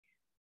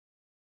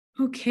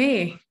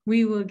Okay,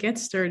 we will get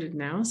started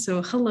now.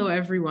 So hello,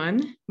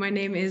 everyone. My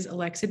name is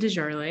Alexa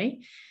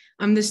Desjardins.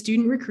 I'm the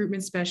Student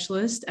Recruitment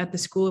Specialist at the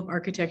School of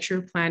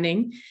Architecture,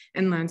 Planning,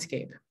 and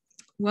Landscape.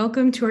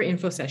 Welcome to our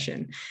info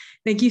session.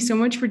 Thank you so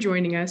much for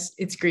joining us.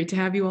 It's great to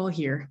have you all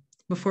here.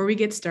 Before we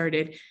get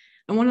started,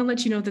 I want to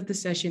let you know that the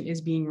session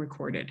is being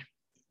recorded.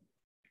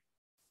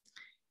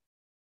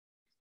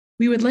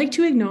 We would like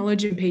to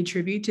acknowledge and pay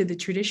tribute to the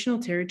traditional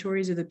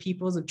territories of the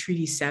peoples of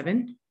Treaty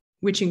 7,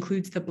 which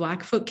includes the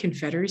Blackfoot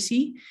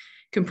Confederacy,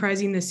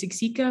 comprising the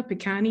Siksika,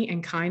 Piikani,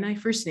 and Kainai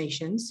First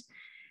Nations,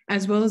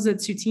 as well as the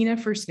Tsuut'ina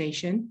First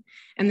Nation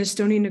and the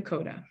Stoney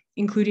Nakoda,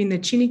 including the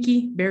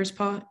Chiniki,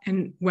 Bearspaw,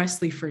 and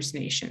Wesley First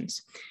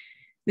Nations.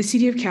 The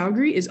City of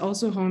Calgary is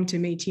also home to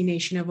Métis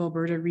Nation of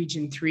Alberta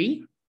Region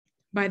 3.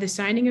 By the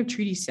signing of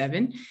Treaty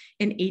 7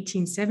 in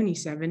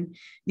 1877,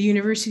 the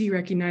university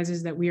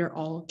recognizes that we are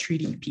all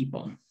treaty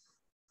people.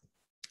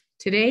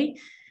 Today,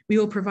 we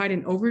will provide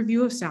an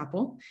overview of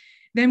SAPL.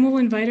 Then we'll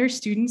invite our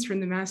students from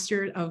the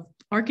Master of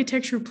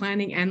Architecture,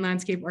 Planning, and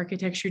Landscape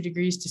Architecture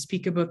degrees to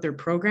speak about their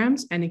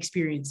programs and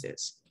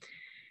experiences.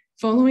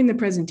 Following the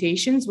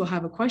presentations, we'll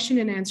have a question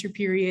and answer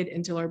period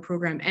until our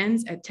program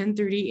ends at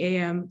 10:30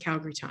 a.m.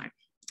 Calgary time.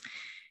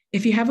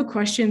 If you have a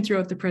question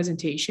throughout the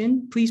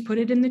presentation, please put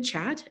it in the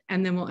chat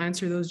and then we'll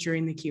answer those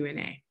during the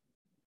Q&A.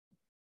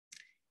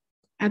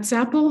 At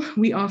SAPL,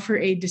 we offer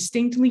a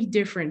distinctly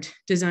different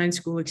design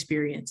school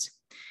experience.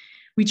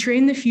 We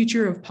train the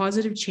future of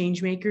positive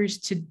change makers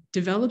to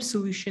develop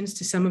solutions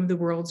to some of the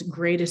world's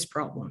greatest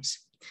problems.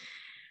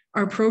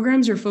 Our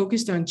programs are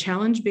focused on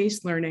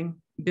challenge-based learning,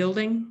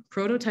 building,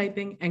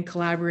 prototyping, and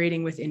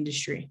collaborating with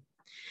industry.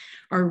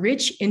 Our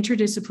rich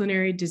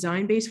interdisciplinary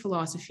design-based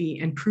philosophy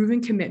and proven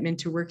commitment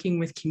to working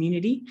with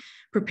community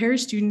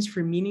prepares students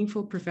for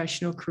meaningful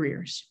professional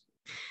careers.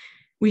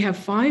 We have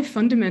 5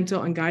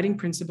 fundamental and guiding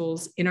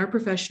principles in our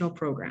professional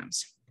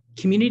programs: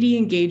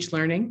 community-engaged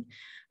learning,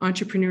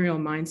 entrepreneurial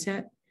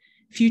mindset,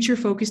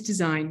 future-focused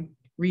design,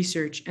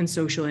 research, and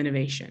social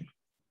innovation.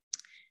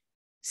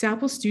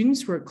 SAPL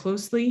students work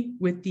closely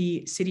with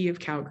the City of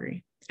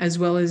Calgary, as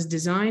well as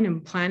design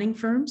and planning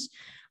firms,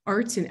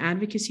 arts and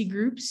advocacy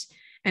groups,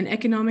 and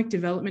economic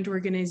development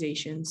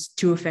organizations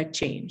to affect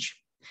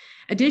change.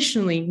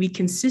 Additionally, we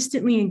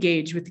consistently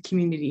engage with the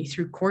community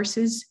through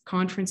courses,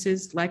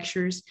 conferences,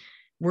 lectures,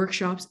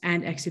 workshops,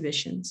 and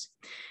exhibitions.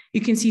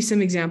 You can see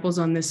some examples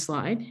on this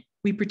slide.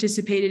 We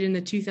participated in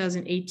the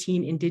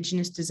 2018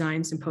 Indigenous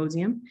Design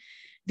Symposium,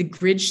 the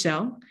Grid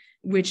Cell,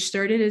 which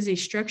started as a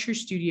structure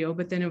studio,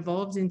 but then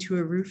evolved into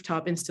a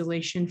rooftop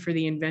installation for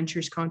the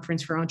Inventors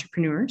Conference for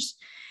Entrepreneurs,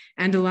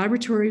 and a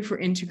laboratory for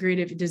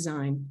integrative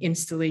design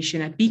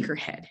installation at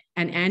Beakerhead,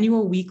 an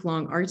annual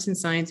week-long arts and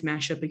science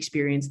mashup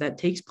experience that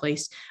takes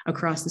place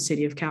across the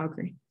City of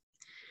Calgary.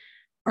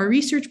 Our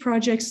research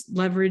projects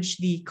leverage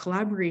the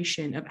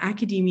collaboration of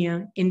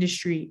academia,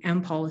 industry,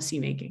 and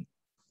policymaking.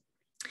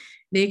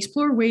 They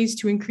explore ways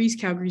to increase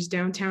Calgary's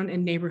downtown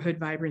and neighborhood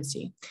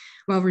vibrancy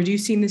while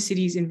reducing the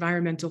city's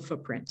environmental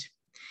footprint.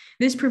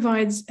 This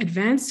provides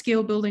advanced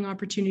scale building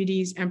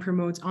opportunities and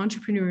promotes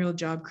entrepreneurial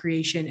job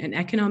creation and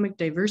economic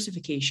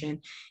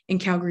diversification in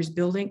Calgary's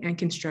building and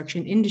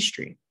construction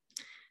industry.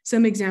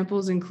 Some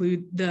examples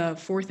include the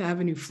 4th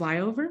Avenue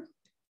flyover,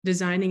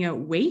 designing out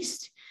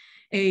waste,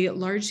 a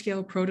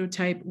large-scale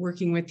prototype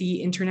working with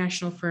the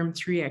international firm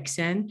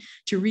 3XN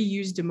to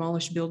reuse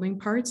demolished building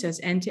parts as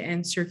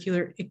end-to-end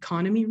circular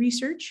economy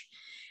research,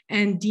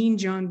 and Dean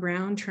John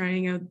Brown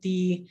trying out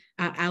the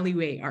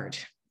alleyway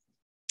art.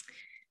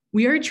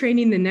 We are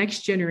training the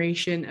next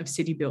generation of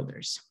city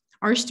builders.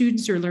 Our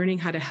students are learning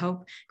how to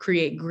help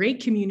create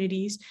great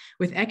communities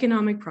with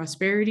economic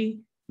prosperity,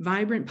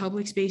 vibrant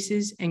public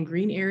spaces and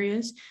green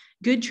areas,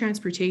 good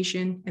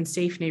transportation, and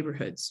safe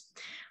neighborhoods.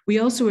 We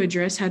also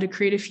address how to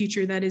create a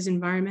future that is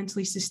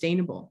environmentally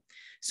sustainable,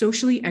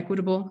 socially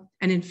equitable,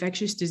 and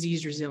infectious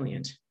disease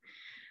resilient.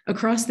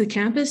 Across the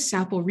campus,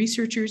 SAPL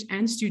researchers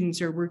and students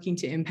are working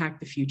to impact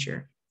the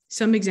future.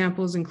 Some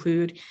examples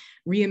include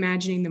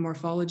reimagining the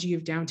morphology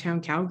of downtown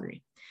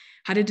Calgary,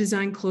 how to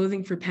design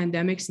clothing for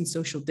pandemics and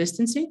social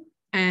distancing,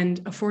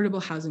 and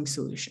affordable housing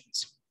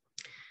solutions.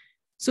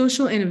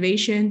 Social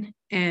innovation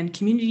and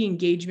community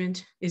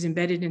engagement is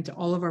embedded into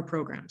all of our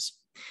programs.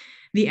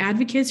 The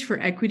Advocates for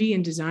Equity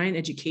in Design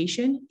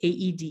Education,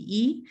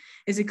 AEDE,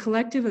 is a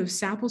collective of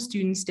SAPL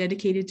students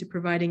dedicated to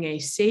providing a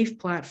safe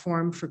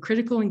platform for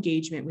critical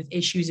engagement with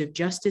issues of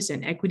justice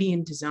and equity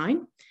in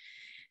design.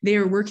 They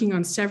are working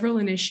on several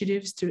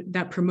initiatives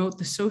that promote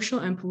the social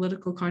and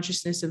political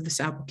consciousness of the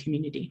SAPL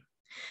community.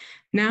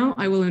 Now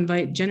I will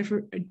invite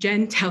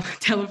Jen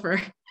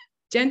Tellifer,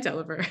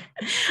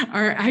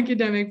 our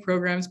academic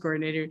programs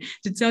coordinator,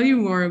 to tell you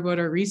more about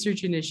our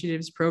research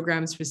initiatives,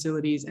 programs,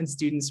 facilities, and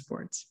student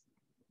supports.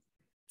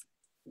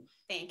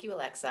 Thank you,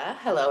 Alexa.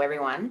 Hello,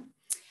 everyone.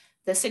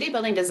 The City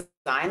Building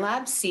Design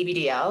Lab,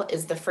 CBDL,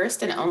 is the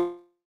first and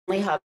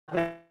only hub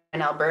in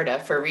Alberta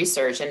for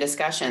research and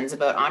discussions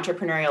about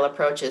entrepreneurial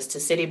approaches to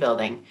city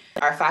building.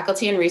 Our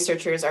faculty and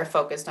researchers are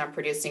focused on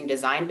producing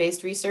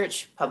design-based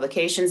research,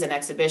 publications, and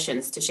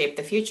exhibitions to shape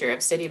the future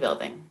of city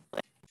building.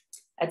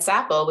 At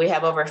SAPL, we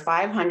have over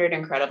 500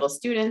 incredible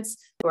students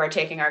who are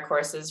taking our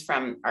courses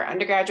from our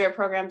undergraduate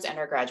programs and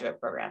our graduate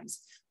programs.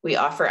 We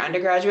offer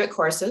undergraduate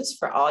courses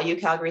for all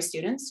UCalgary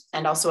students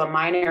and also a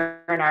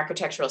minor in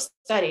architectural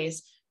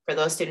studies for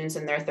those students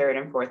in their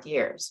 3rd and 4th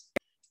years.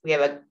 We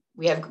have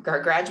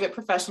our graduate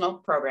professional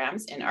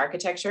programs in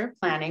architecture,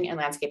 planning, and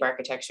landscape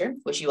architecture,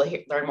 which you will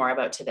learn more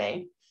about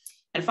today.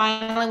 And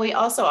finally, we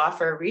also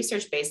offer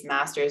research-based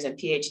master's and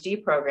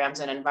PhD programs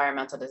in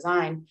environmental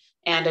design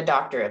and a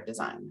Doctor of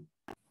Design.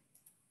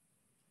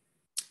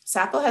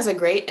 SAPL has a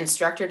great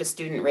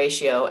instructor-to-student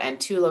ratio and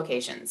 2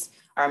 locations,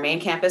 our main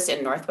campus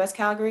in Northwest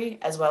Calgary,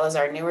 as well as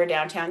our newer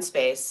downtown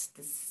space,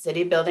 the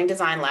City Building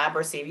Design Lab,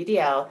 or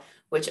CBDL,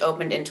 which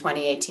opened in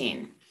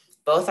 2018.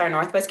 Both our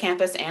Northwest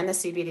campus and the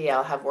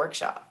CBDL have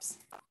workshops.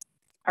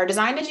 Our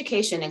design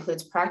education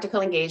includes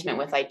practical engagement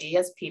with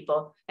ideas,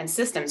 people, and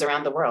systems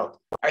around the world.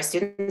 Our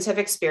students have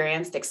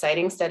experienced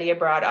exciting study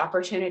abroad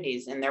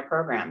opportunities in their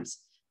programs.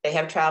 They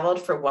have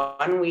traveled for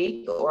 1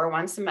 week or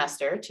 1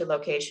 semester to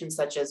locations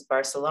such as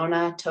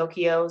Barcelona,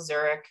 Tokyo,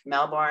 Zurich,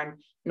 Melbourne,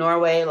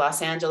 Norway,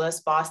 Los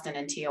Angeles, Boston,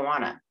 and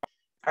Tijuana.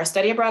 Our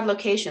study abroad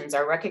locations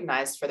are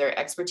recognized for their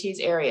expertise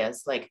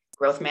areas like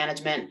growth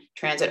management,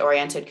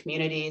 transit-oriented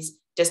communities,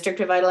 district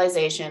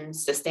revitalization,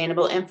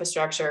 sustainable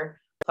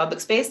infrastructure, public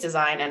space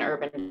design, and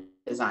urban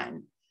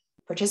design.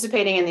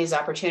 Participating in these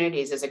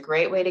opportunities is a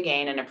great way to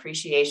gain an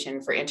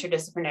appreciation for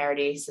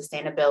interdisciplinarity,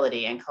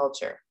 sustainability, and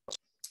culture.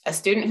 A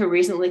student who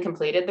recently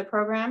completed the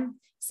program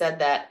said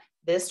that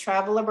this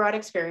travel abroad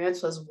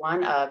experience was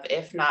one of,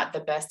 if not the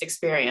best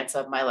experience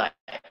of my life.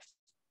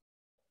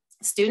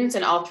 Students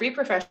in all 3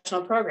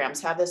 professional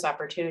programs have this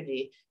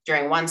opportunity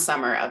during 1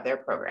 summer of their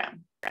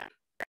program.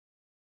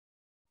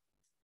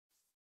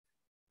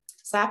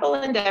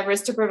 SAPL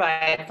endeavors to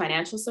provide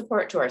financial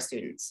support to our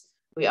students.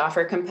 We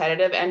offer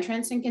competitive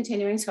entrance and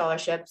continuing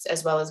scholarships,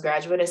 as well as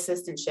graduate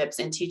assistantships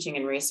in teaching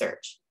and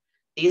research.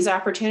 These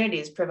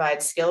opportunities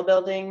provide skill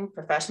building,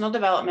 professional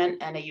development,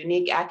 and a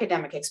unique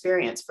academic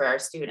experience for our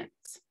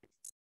students.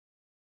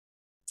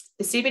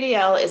 The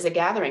CBDL is a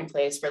gathering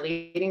place for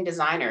leading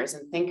designers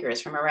and thinkers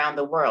from around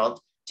the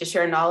world to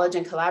share knowledge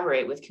and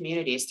collaborate with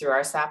communities through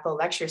our SAPL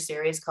lecture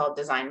series called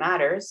Design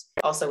Matters,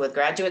 also with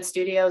graduate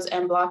studios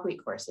and block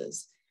week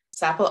courses.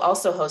 SAPL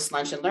also hosts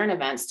lunch and learn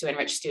events to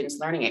enrich students'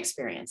 learning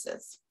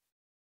experiences.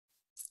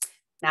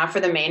 Now for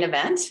the main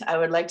event, I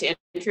would like to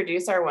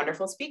introduce our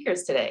wonderful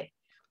speakers today.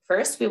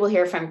 First, we will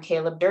hear from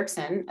Caleb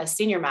Dirksen, a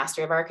Senior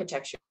Master of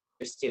Architecture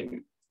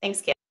student. Thanks,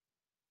 Caleb.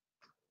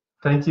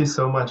 Thank you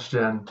so much,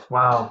 Jen.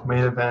 Wow,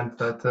 main event,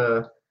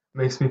 that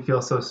makes me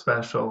feel so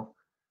special.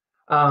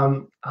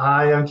 Hi,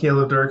 I'm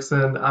Caleb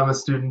Dirksen. I'm a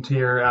student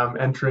here. I'm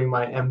entering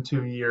my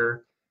M2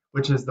 year,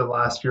 which is the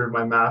last year of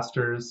my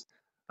master's.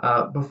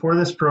 Before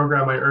this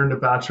program, I earned a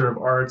Bachelor of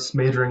Arts,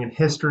 majoring in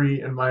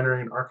history and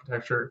minoring in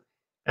architecture,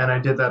 and I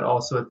did that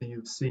also at the U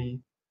of C.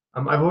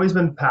 I've always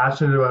been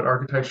passionate about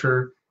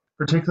architecture,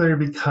 particularly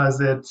because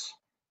it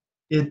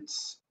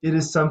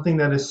is something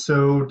that is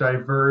so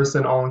diverse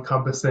and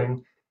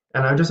all-encompassing,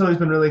 and I've just always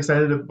been really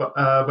excited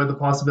about the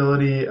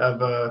possibility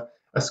of a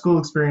school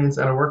experience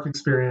and a work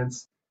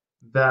experience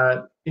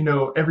that, you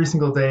know, every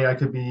single day I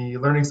could be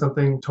learning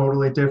something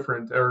totally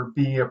different or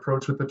be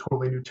approached with a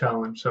totally new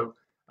challenge. So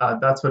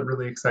that's what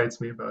really excites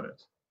me about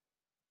it.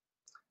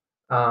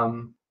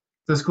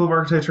 The School of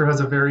Architecture has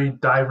a very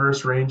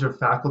diverse range of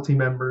faculty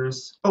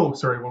members. Oh,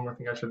 sorry, one more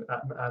thing I should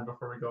add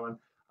before we go on.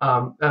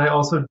 And I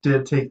also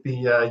did take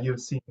the U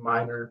of C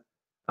minor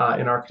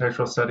in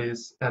architectural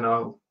studies, and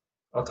I'll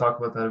talk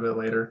about that a bit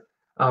later.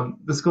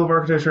 The School of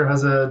Architecture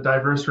has a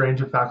diverse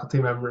range of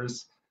faculty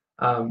members.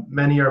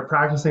 Many are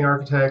practicing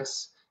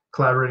architects,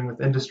 collaborating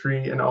with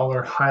industry, and all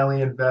are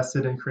highly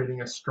invested in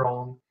creating a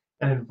strong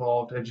and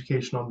involved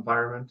educational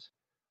environment.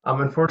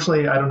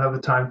 Unfortunately, I don't have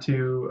the time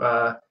to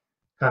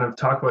kind of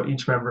talk about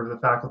each member of the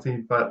faculty,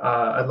 but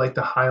I'd like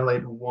to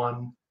highlight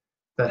one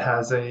that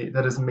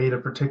has made a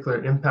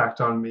particular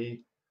impact on me.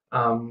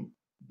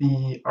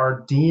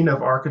 Our dean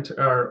of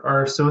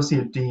our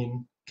associate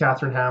dean,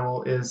 Catherine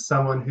Hamill, is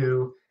someone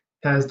who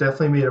has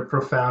definitely made a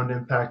profound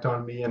impact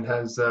on me and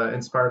has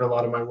inspired a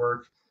lot of my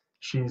work.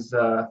 She's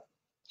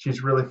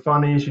really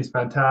funny, she's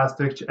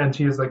fantastic, and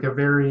she is like a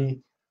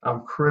very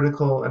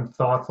critical and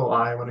thoughtful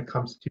eye when it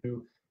comes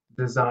to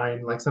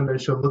design. Like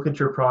sometimes she'll look at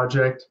your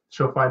project,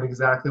 she'll find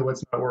exactly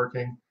what's not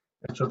working,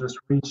 and she'll just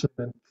reach in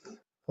and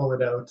pull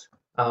it out.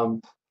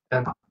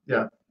 And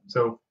yeah,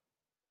 so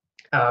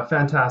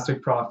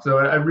fantastic prof. So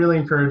I really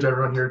encourage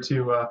everyone here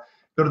to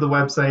go to the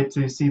website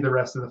to see the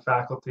rest of the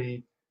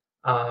faculty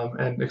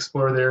and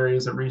explore the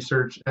areas of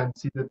research and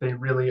see that they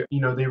really,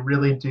 they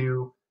really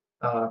do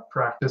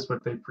practice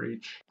what they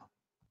preach.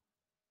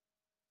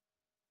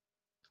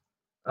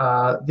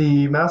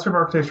 The Master of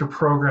Architecture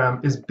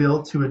program is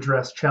built to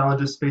address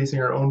challenges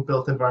facing our own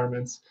built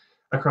environments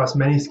across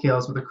many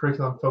scales with a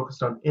curriculum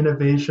focused on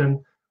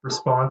innovation,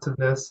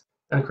 responsiveness,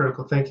 and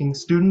critical thinking.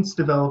 Students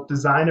develop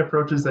design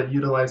approaches that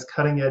utilize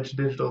cutting-edge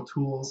digital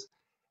tools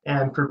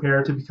and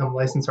prepare to become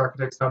licensed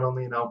architects not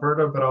only in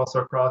Alberta, but also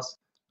across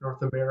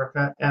North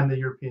America and the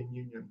European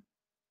Union.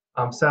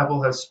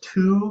 SAPL has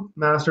 2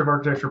 Master of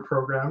Architecture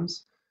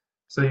programs.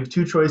 So you have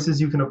 2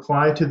 choices. You can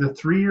apply to the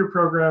 3-year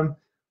program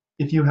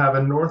if you have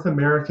a North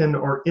American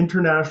or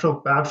International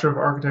Bachelor of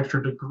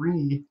Architecture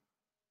degree,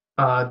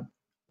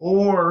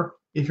 or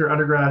if your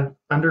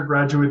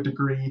undergraduate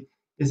degree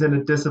is in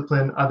a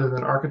discipline other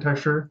than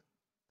architecture.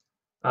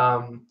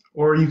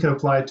 Or you can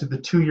apply to the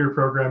 2-year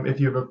program if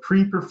you have a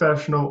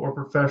pre-professional or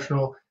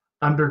professional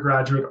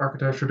undergraduate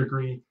architecture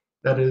degree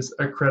that is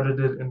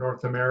accredited in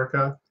North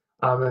America.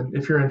 And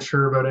if you're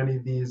unsure about any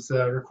of these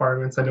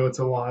requirements, I know it's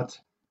a lot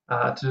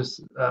to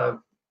just have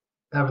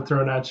it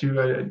thrown at you.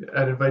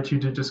 I'd invite you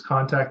to just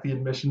contact the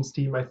admissions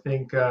team. I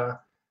think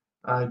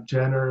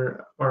Jen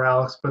or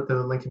Alex put the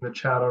link in the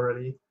chat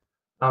already.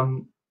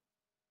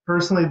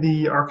 Personally,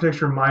 the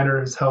architecture minor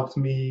has helped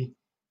me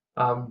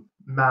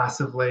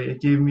massively.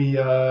 It gave me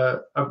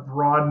a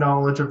broad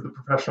knowledge of the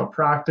professional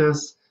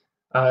practice.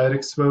 It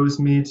exposed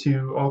me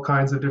to all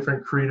kinds of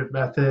different creative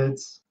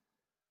methods.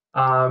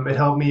 It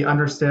helped me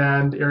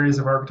understand areas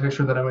of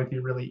architecture that I might be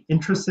really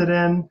interested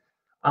in.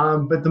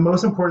 But the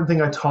most important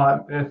thing I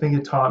think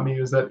it taught me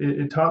was that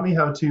it taught me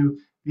how to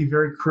be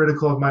very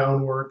critical of my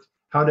own work,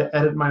 how to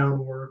edit my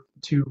own work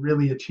to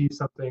really achieve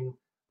something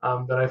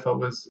that I felt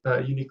was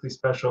uniquely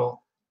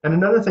special. And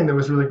another thing that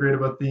was really great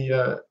about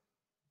the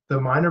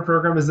minor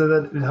program is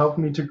that it helped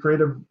me to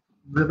create a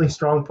really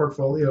strong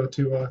portfolio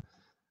to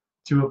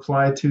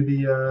apply to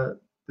the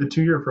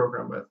 2-year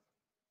program with.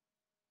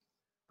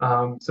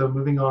 So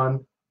moving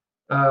on,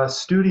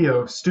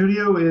 studio.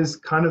 Studio is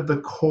kind of the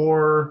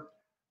core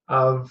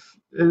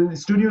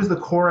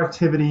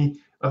activity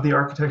of the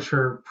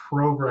architecture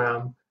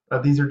program.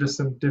 These are just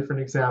some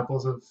different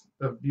examples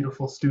of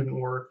beautiful student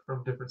work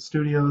from different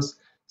studios.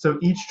 So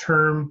each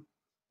term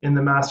in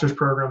the master's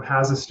program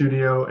has a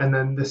studio, and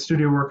then the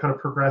studio work kind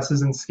of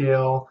progresses in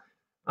scale.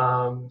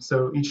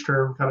 So each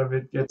term kind of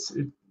it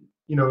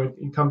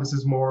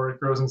encompasses more, it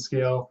grows in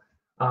scale.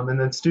 And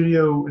then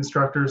studio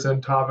instructors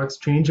and topics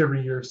change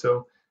every year.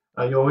 So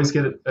you always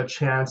get a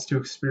chance to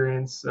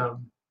experience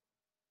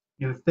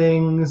new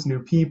things, new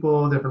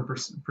people, different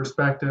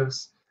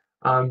perspectives.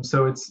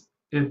 So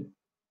it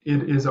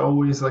is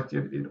always like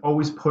it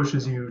always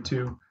pushes you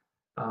to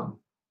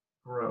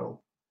grow.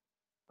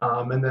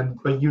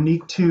 But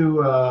unique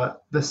to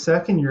the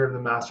 2nd year of the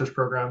master's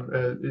program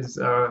is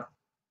the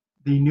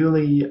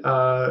newly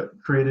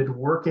created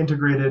work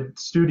integrated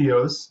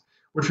studios,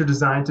 which are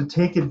designed to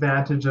take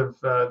advantage of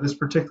this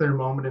particular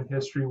moment in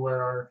history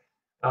where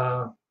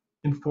our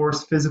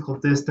enforced physical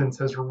distance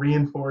has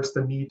reinforced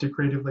the need to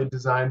creatively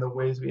design the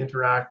ways we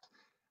interact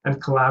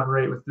and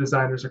collaborate with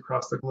designers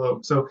across the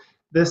globe. So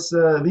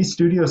these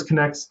studios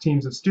connect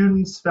teams of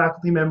students,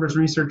 faculty members,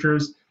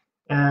 researchers,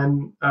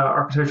 and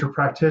architectural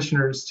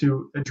practitioners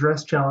to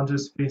address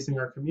challenges facing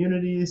our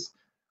communities,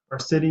 our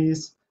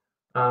cities.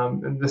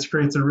 And this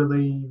creates a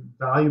really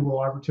valuable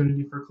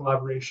opportunity for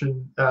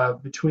collaboration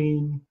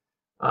between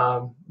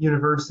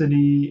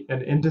university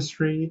and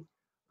industry.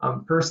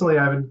 Personally,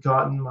 I haven't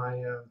gotten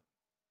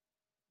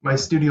my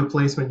studio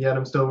placement yet.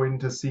 I'm still waiting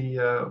to see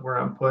where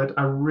I'm put.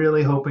 I'm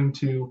really hoping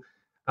to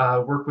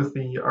work with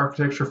the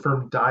architecture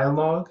firm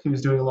Dialogue,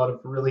 who's doing a lot of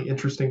really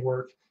interesting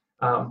work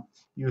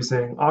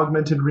using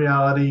augmented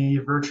reality,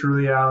 virtual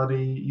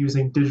reality,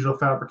 using digital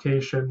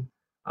fabrication.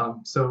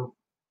 So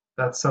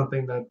that's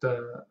something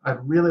that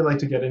I'd really like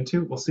to get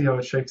into. We'll see how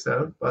it shakes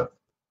out.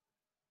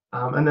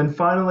 And then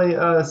finally,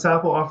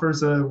 SAPL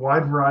offers a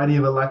wide variety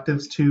of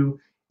electives to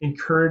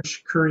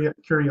encourage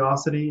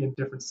curiosity in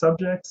different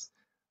subjects.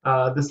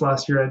 This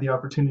last year, I had the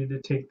opportunity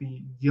to take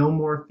the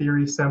Gilmore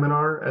Theory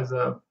Seminar as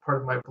a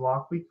part of my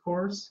block week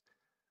course.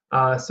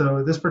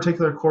 So this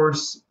particular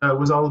course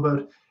was all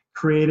about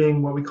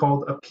creating what we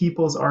called a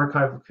People's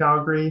Archive of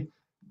Calgary,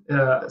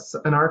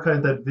 an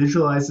archive that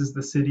visualizes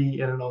the city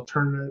in an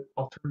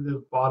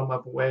alternative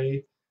bottom-up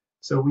way.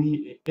 So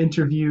we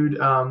interviewed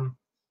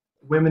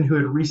women who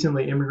had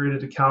recently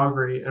immigrated to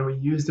Calgary, and we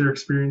used their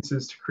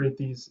experiences to create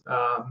these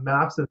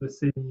maps of the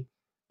city,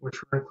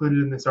 which were included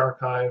in this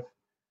archive.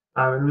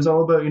 And it was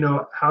all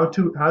about, how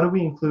do we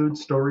include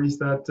stories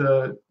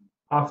that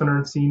often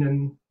aren't seen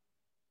in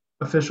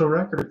official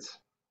records.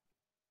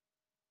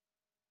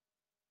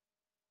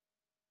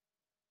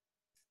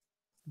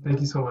 Thank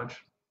you so much.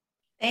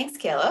 Thanks,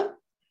 Caleb.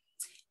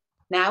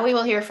 Now we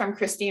will hear from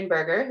Christine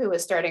Berger, who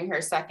is starting her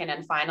 2nd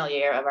and final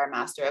year of our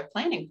Master of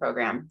Planning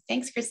program.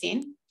 Thanks,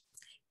 Christine.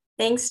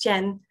 Thanks,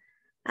 Jen.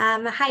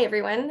 Hi,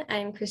 everyone.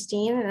 I'm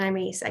Christine, and I'm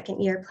a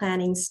 2nd year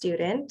planning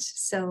student.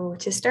 So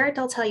to start,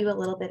 I'll tell you a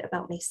little bit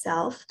about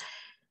myself.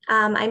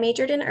 I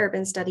majored in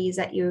urban studies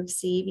at U of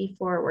C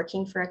before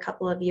working for a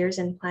couple of years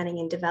in planning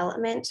and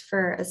development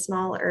for a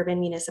small urban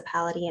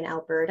municipality in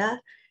Alberta.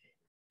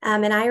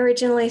 And I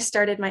originally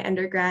started my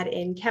undergrad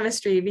in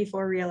chemistry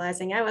before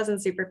realizing I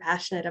wasn't super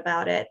passionate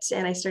about it.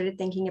 And I started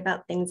thinking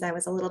about things I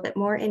was a little bit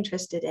more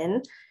interested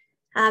in.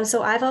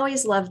 So I've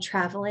always loved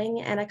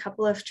traveling, and a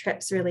couple of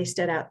trips really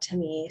stood out to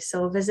me.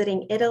 So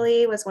visiting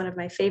Italy was one of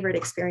my favorite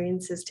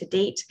experiences to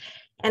date.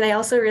 And I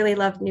also really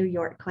loved New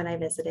York when I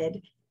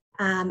visited.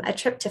 A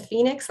trip to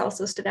Phoenix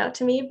also stood out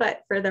to me,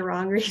 but for the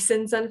wrong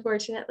reasons,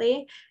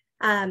 unfortunately.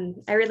 I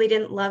really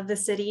didn't love the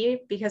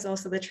city because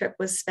also the trip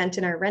was spent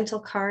in our rental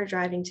car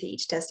driving to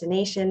each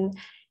destination.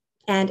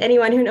 And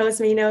anyone who knows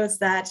me knows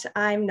that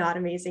I'm not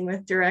amazing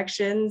with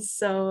directions.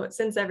 So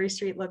since every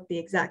street looked the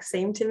exact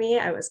same to me,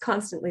 I was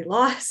constantly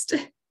lost.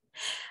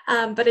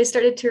 But I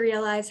started to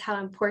realize how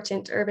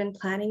important urban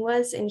planning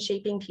was in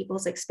shaping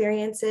people's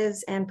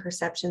experiences and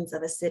perceptions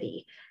of a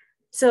city.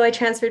 So I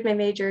transferred my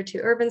major to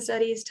urban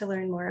studies to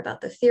learn more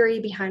about the theory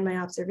behind my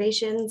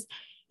observations.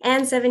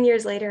 And 7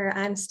 years later,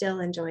 I'm still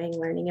enjoying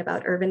learning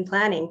about urban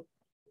planning.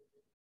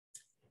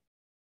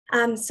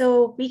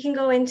 So we can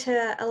go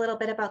into a little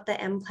bit about the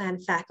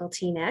MPlan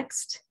faculty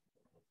next.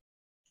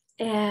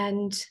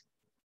 And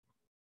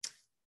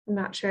I'm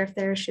not sure if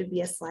there should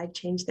be a slide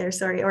change there,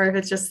 sorry, or if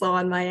it's just slow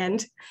on my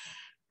end.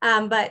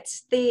 But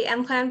the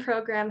MPlan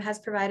program has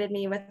provided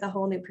me with a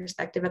whole new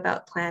perspective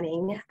about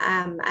planning.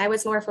 I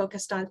was more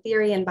focused on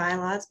theory and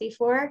bylaws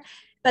before,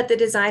 but the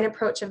design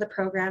approach of the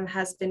program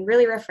has been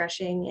really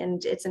refreshing,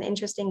 and it's an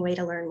interesting way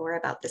to learn more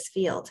about this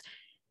field.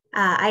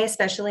 I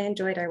especially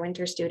enjoyed our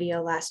winter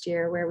studio last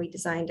year, where we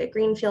designed a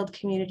greenfield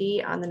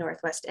community on the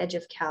northwest edge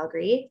of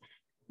Calgary.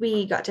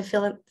 We got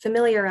to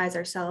familiarize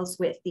ourselves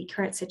with the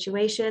current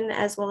situation,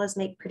 as well as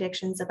make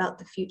predictions about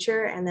the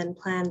future and then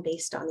plan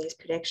based on these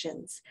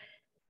predictions.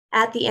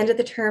 At the end of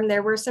the term,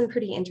 there were some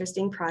pretty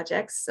interesting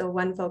projects. So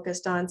one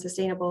focused on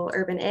sustainable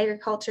urban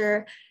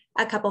agriculture,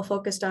 a couple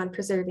focused on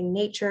preserving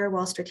nature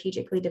while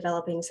strategically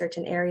developing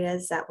certain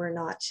areas that were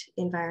not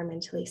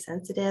environmentally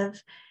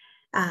sensitive.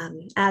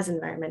 As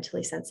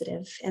environmentally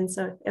sensitive. And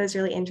so it was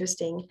really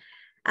interesting.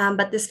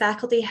 But this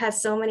faculty has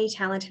so many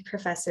talented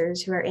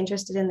professors who are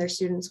interested in their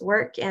students'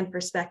 work and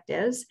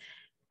perspectives.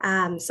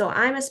 So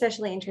I'm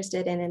especially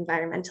interested in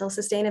environmental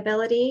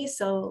sustainability,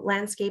 so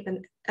landscape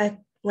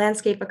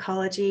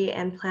ecology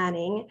and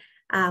planning,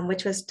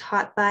 which was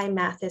taught by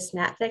Mathis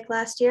Natvik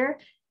last year,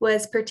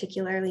 was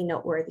particularly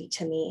noteworthy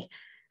to me.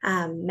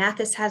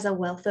 Mathis has a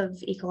wealth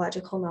of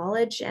ecological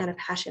knowledge and a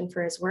passion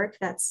for his work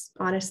that's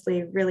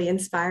honestly really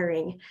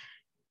inspiring.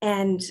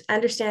 And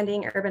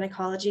understanding urban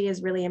ecology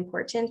is really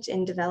important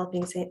in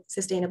developing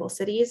sustainable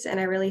cities. And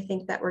I really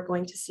think that we're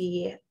going to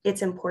see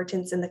its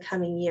importance in the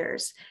coming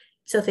years.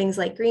 So things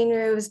like green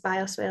roofs,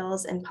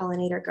 bioswales, and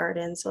pollinator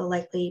gardens will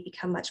likely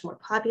become much more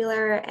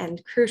popular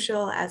and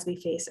crucial as we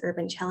face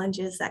urban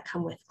challenges that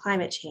come with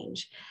climate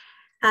change.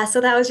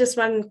 So that was just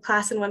one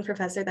class and one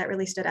professor that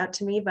really stood out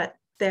to me, but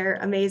they're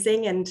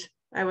amazing, and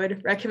I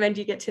would recommend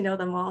you get to know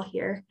them all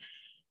here.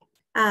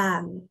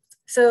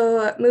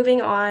 So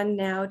moving on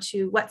now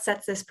to what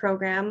sets this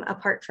program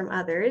apart from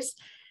others.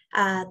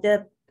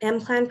 The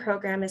MPlan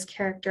program is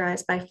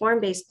characterized by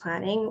form-based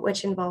planning,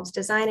 which involves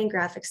design and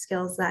graphic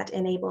skills that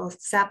enable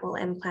SAPL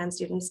MPlan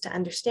students to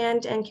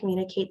understand and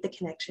communicate the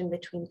connection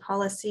between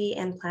policy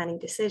and planning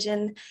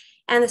decision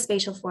and the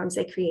spatial forms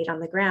they create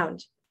on the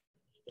ground.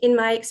 In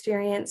my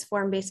experience,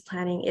 form-based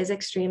planning is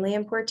extremely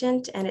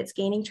important, and it's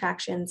gaining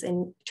traction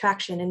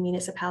in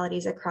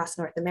municipalities across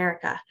North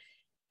America.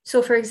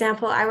 So for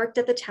example, I worked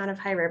at the town of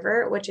High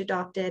River, which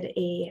adopted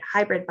a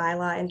hybrid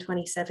bylaw in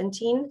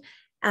 2017.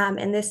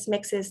 And this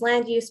mixes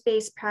land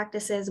use-based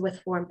practices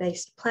with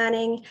form-based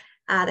planning.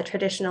 The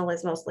traditional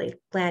is mostly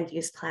land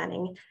use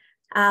planning.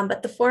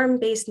 But the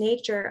form-based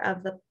nature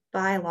of the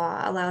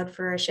bylaw allowed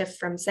for a shift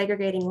from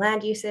segregating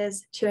land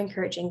uses to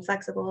encouraging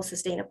flexible,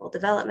 sustainable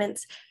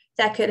developments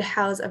that could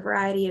house a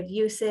variety of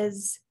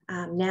uses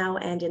now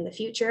and in the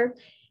future.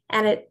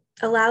 And it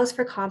allows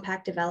for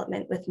compact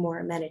development with more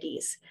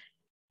amenities.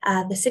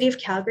 The City of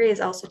Calgary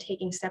is also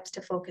taking steps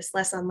to focus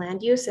less on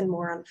land use and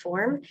more on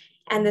form.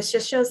 And this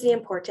just shows the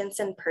importance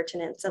and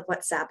pertinence of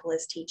what SAPL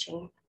is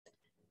teaching.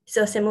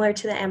 So similar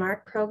to the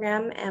MARC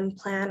program,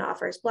 MPlan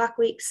offers block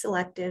weeks,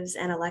 selectives,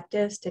 and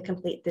electives to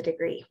complete the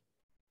degree.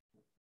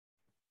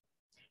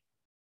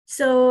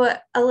 So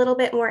a little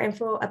bit more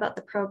info about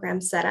the program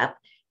setup.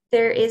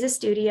 There is a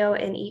studio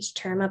in each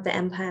term of the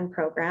MPlan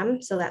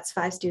program, so that's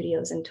 5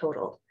 studios in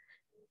total.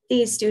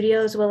 These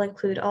studios will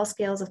include all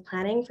scales of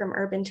planning from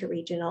urban to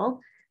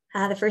regional.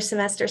 The first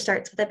semester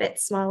starts with a bit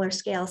smaller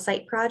scale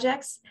site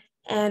projects,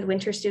 and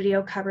Winter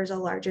Studio covers a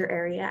larger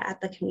area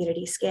at the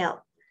community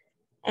scale.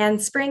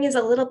 And spring is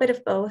a little bit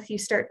of both. You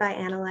start by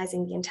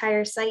analyzing the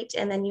entire site,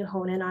 and then you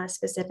hone in on a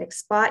specific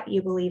spot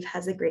you believe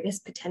has the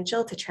greatest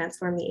potential to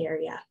transform the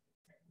area.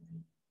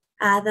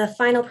 The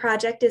final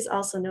project is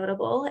also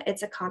notable.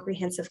 It's a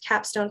comprehensive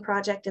capstone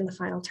project in the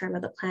final term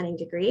of the planning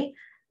degree.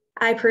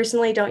 I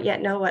personally don't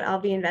yet know what I'll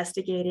be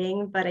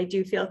investigating, but I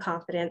do feel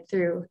confident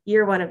through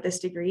year 1 of this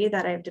degree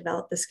that I've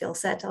developed the skill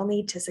set I'll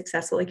need to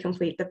successfully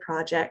complete the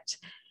project.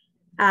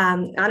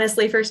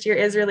 Honestly, first year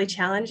is really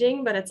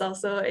challenging, but it's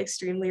also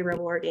extremely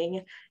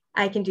rewarding.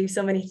 I can do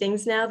so many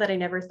things now that I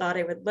never thought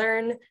I would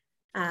learn.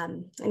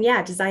 And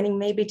yeah, designing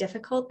may be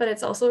difficult, but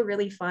it's also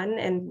really fun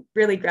and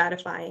really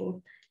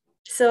gratifying.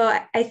 So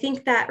I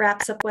think that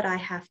wraps up what I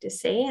have to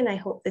say, and I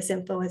hope this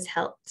info has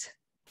helped.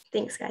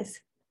 Thanks, guys.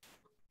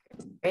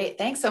 Great,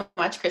 thanks so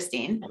much,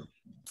 Christine.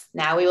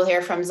 Now we will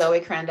hear from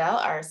Zoe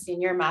Crandell, our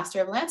Senior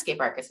Master of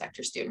Landscape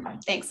Architecture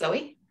student. Thanks,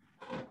 Zoe.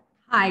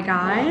 Hi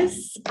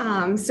guys,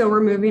 so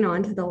we're moving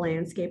on to the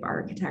landscape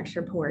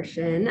architecture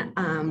portion,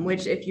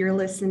 which if you're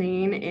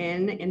listening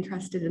and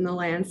interested in the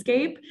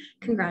landscape,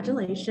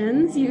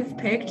 congratulations, you've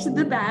picked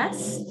the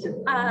best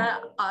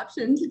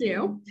option to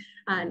do.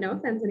 No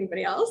offense to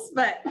anybody else,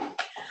 but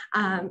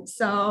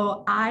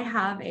so I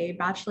have a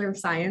Bachelor of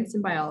Science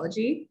in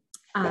Biology.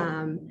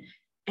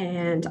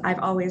 And I've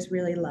always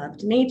really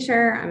loved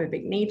nature. I'm a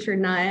big nature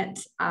nut,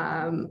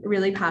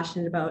 really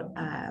passionate about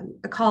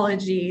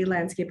ecology,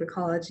 landscape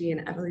ecology,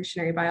 and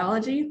evolutionary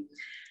biology.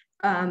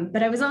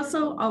 But I was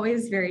also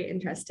always very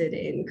interested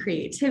in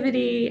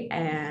creativity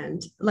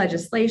and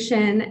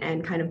legislation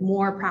and kind of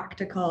more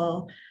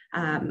practical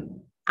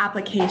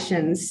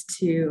applications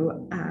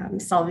to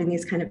solving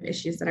these kind of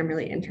issues that I'm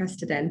really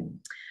interested in.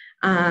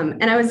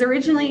 And I was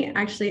originally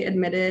actually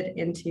admitted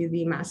into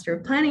the Master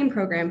of Planning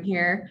program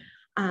here.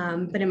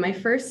 But in my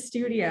first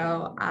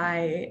studio,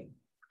 I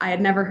had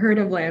never heard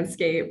of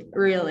landscape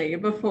really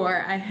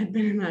before I had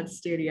been in that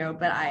studio,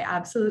 but I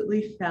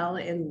absolutely fell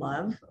in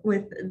love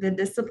with the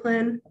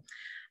discipline.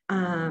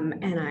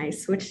 And I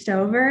switched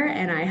over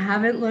and I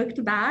haven't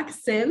looked back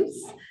since.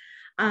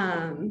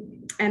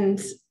 And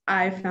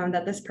I found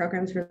that this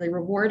program is really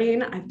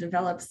rewarding. I've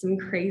developed some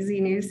crazy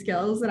new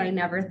skills that I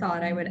never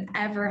thought I would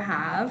ever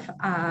have.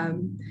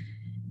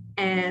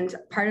 And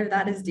part of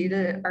that is due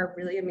to our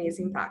really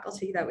amazing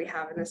faculty that we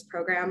have in this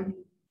program.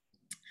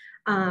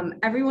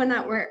 Everyone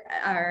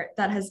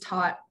that has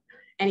taught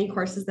any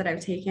courses that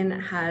I've taken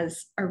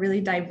has a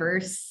really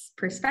diverse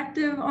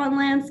perspective on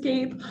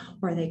landscape,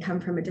 or they come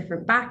from a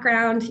different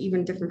background,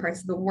 even different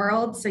parts of the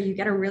world. So you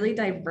get a really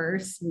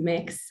diverse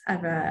mix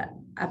of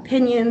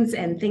opinions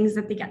and things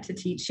that they get to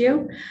teach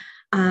you.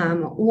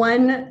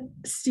 One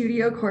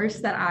studio course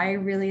that I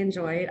really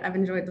enjoyed, I've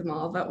enjoyed them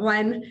all, but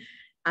one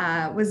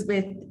was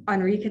with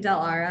Enrica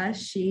Dell'Ara.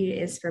 She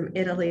is from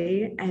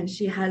Italy, and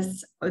she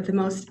has the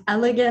most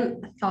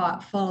elegant,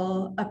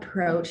 thoughtful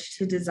approach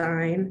to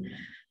design.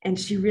 And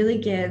she really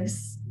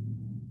gives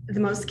the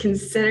most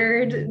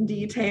considered,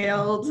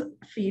 detailed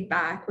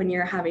feedback when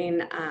you're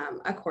having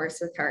a course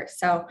with her.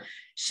 So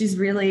she's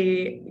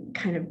really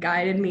kind of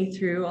guided me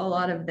through a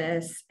lot of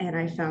this, and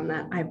I found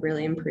that I've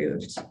really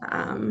improved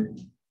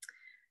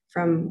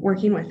from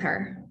working with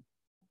her.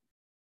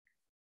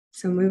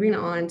 So moving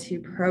on to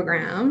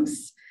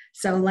programs.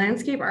 So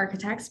landscape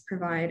architects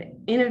provide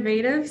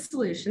innovative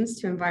solutions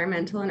to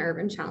environmental and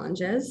urban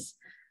challenges.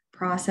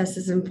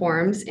 Processes and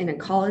forms in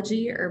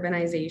ecology,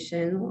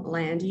 urbanization,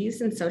 land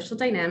use, and social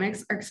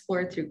dynamics are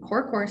explored through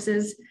core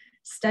courses,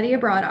 study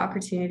abroad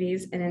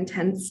opportunities, and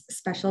intense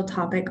special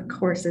topic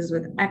courses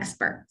with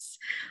experts.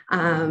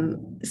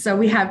 So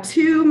we have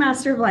two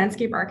Master of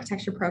Landscape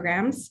Architecture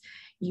programs.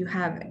 You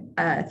have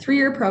a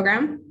 3-year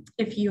program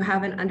if you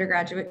have an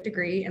undergraduate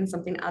degree in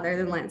something other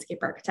than landscape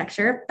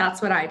architecture.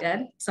 That's what I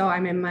did. So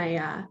I'm in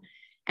my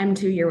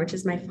M2 year, which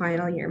is my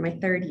final year, my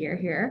 3rd year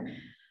here.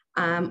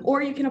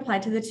 Or you can apply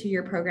to the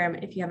 2-year program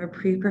if you have a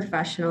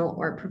pre-professional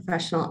or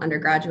professional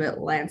undergraduate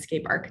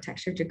landscape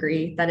architecture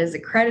degree that is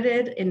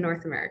accredited in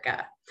North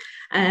America.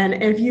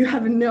 And if you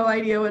have no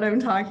idea what I'm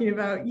talking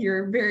about,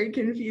 you're very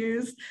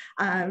confused,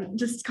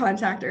 just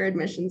contact our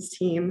admissions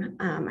team.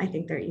 I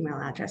think their email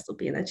address will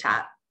be in the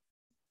chat.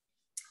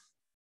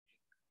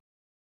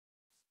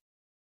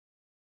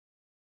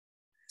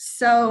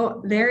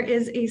 So there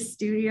is a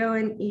studio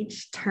in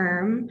each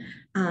term.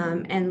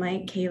 And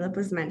like Caleb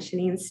was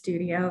mentioning,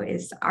 studio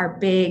is our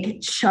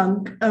big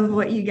chunk of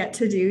what you get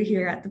to do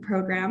here at the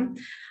program.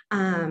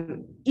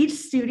 Each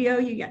studio,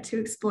 you get to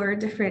explore a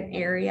different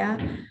area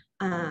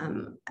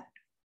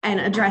and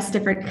address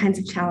different kinds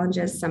of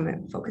challenges.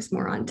 Some focus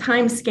more on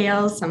time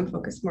scales, some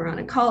focus more on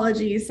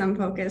ecology, some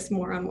focus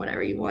more on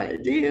whatever you want to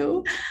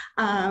do.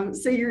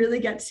 So you really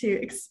get to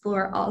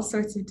explore all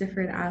sorts of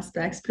different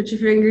aspects, put your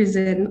fingers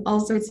in all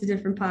sorts of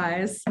different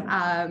pies.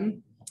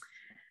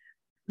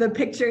 The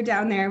picture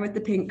down there with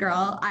the pink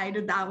girl, I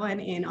did that one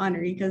in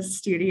Enrica's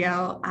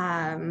studio.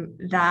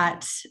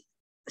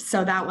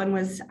 So that one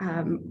was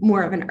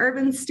more of an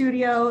urban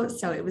studio.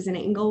 So it was in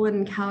Inglewood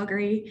and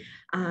Calgary.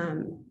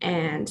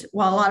 And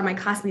while a lot of my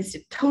classmates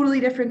did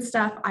totally different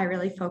stuff, I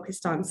really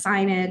focused on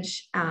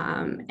signage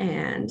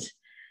and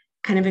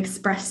kind of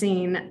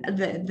expressing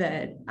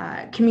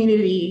the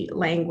community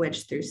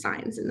language through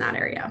signs in that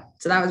area.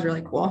 So that was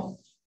really cool.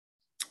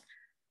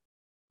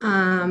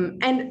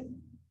 And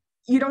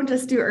you don't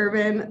just do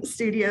urban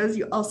studios,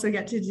 you also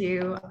get to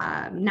do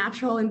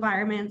natural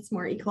environments,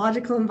 more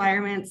ecological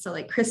environments. So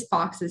like Chris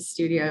Fox's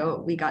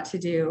studio, we got to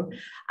do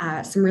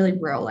some really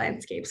rural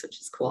landscapes, which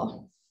is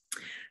cool.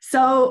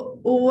 So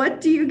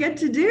what do you get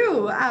to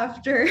do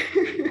after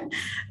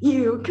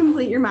you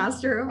complete your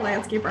Master of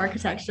Landscape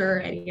Architecture or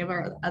any of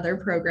our other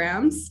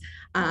programs?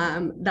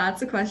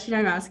 That's a question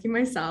I'm asking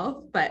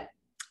myself, but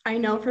I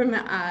know from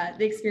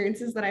the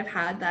experiences that I've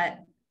had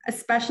that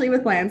especially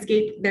with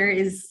landscape, there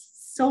is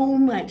so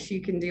much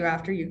you can do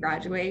after you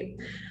graduate.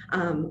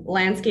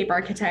 Landscape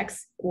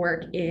architects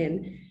work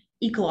in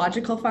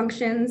ecological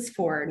functions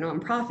for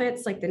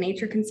nonprofits like the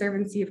Nature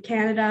Conservancy of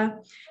Canada.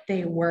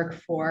 They work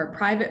for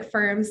private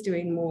firms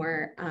doing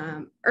more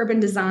urban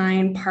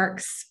design,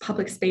 parks,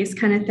 public space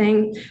kind of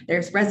thing.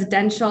 There's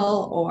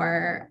residential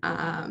or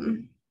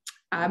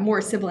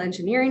more civil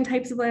engineering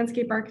types of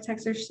landscape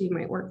architecture. So you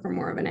might work for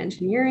more of an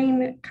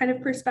engineering kind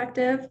of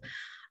perspective.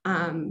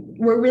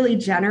 We're really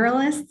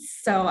generalists,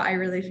 so I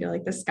really feel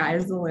like the sky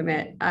is the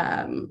limit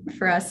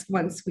for us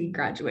once we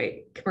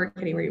graduate. Work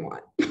anywhere you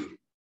want.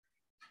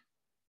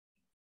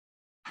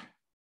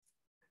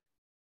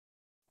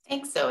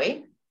 Thanks,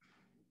 Zoe.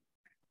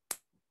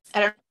 I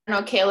don't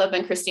know, Caleb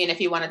and Christine, if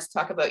you wanted to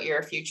talk about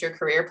your future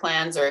career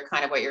plans or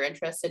kind of what you're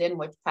interested in,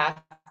 which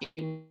path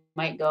you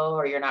might go,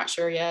 or you're not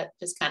sure yet,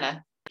 just kind of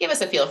give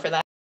us a feel for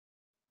that.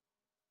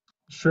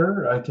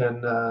 Sure, I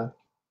can.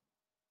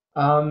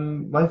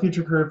 My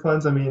future career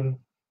plans, I mean,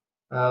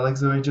 like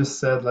Zoe just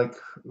said, like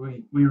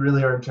we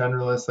really are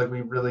generalists, like we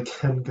really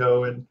can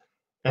go in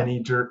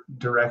any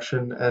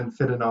direction and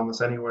fit in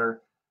almost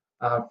anywhere.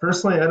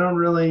 Personally, I don't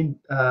really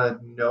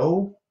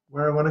know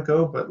where I want to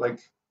go, but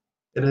like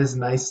it is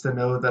nice to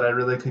know that I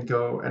really could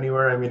go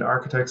anywhere. I mean,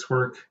 architects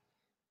work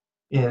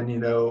in, you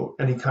know,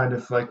 any kind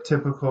of like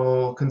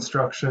typical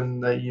construction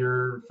that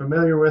you're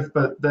familiar with,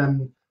 but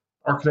then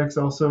architects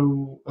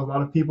also, a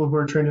lot of people who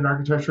are trained in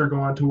architecture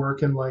go on to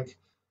work in like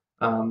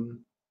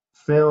um,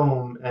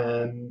 film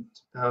and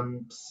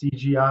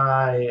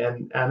CGI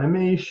and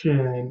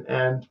animation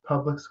and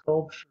public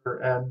sculpture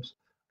and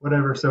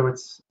whatever. So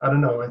it's, I don't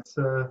know, it's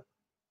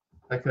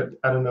I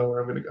don't know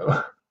where I'm gonna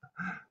go.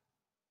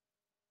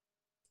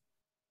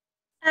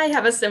 I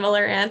have a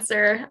similar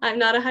answer. I'm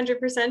not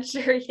 100%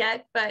 sure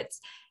yet, but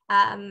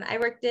I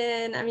worked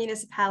in a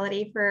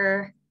municipality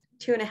for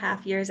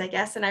 2.5 years, I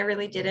guess, and I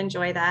really did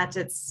enjoy that.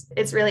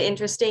 It's really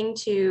interesting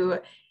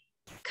to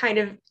kind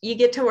of, you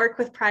get to work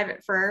with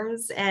private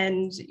firms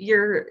and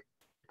you're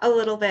a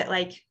little bit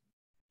like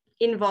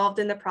involved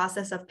in the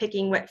process of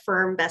picking what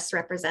firm best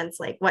represents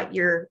like what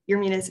your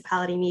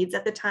municipality needs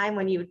at the time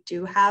when you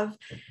do have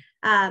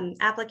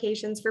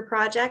applications for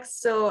projects.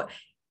 So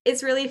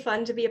it's really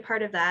fun to be a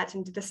part of that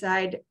and to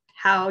decide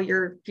how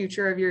your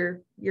future of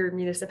your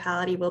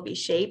municipality will be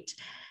shaped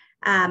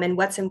and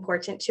what's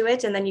important to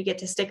it. And then you get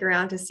to stick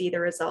around to see the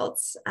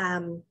results.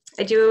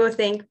 I do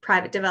think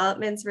private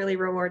development's really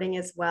rewarding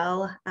as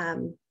well.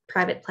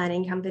 Private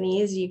planning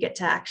companies, you get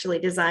to actually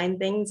design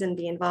things and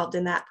be involved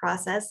in that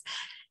process.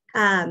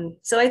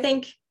 So I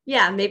think,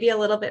 yeah, maybe a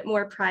little bit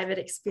more private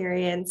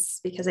experience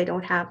because I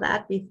don't have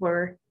that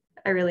before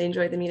I really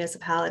enjoy the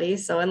municipality.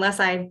 So unless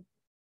I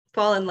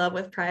fall in love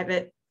with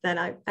private, then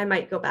I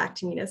might go back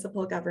to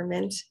municipal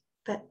government,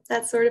 but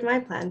that's sort of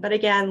my plan. But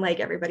again, like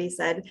everybody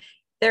said,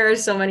 there are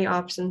so many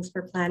options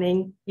for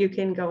planning. You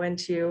can go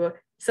into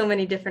so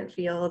many different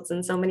fields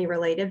and so many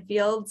related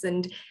fields,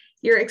 and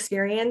your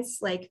experience,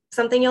 like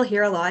something you'll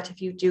hear a lot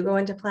if you do go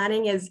into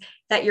planning is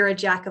that you're a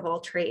jack of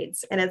all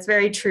trades. And it's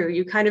very true.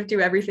 You kind of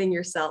do everything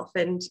yourself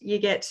and you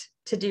get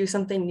to do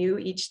something new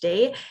each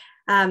day.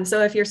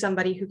 So if you're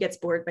somebody who gets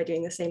bored by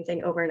doing the same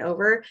thing over and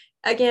over,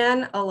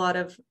 again, a lot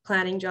of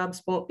planning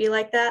jobs won't be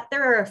like that.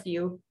 There are a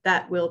few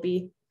that will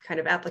be kind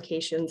of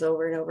applications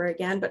over and over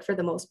again, but for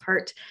the most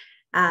part,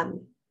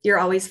 you're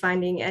always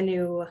finding a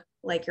new,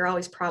 like you're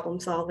always problem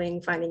solving,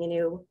 finding a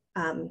new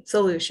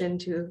solution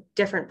to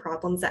different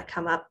problems that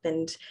come up.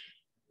 And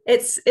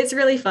it's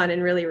really fun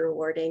and really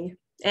rewarding.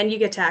 And you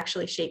get to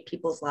actually shape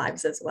people's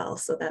lives as well.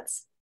 So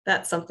that's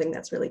something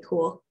that's really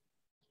cool.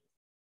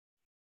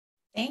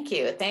 Thank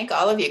you. Thank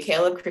all of you,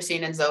 Caleb,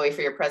 Christine, and Zoe,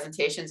 for your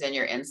presentations and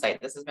your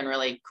insight. This has been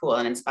really cool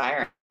and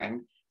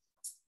inspiring.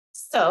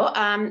 So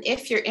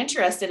if you're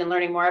interested in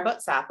learning more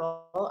about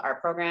SAPL, our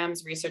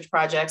programs, research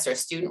projects, or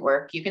student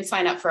work, you can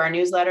sign up for our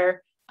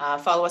newsletter,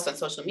 follow us on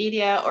social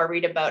media, or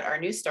read about our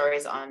news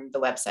stories on the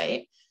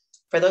website.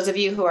 For those of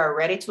you who are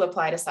ready to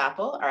apply to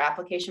SAPL, our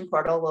application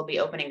portal will be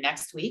opening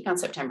next week on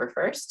September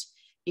 1st.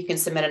 You can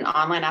submit an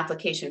online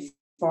application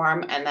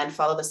form and then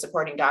follow the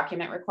supporting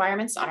document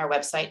requirements on our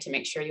website to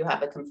make sure you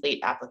have a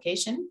complete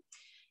application.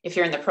 If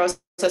you're in the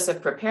process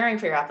of preparing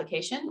for your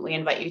application, we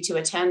invite you to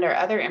attend our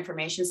other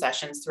information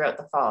sessions throughout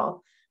the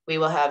fall. We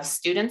will have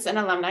students and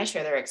alumni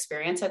share their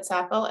experience at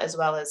SAPL, as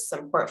well as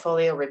some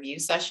portfolio review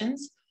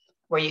sessions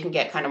where you can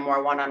get kind of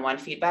more one-on-one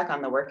feedback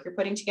on the work you're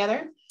putting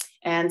together,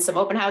 and some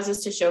open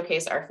houses to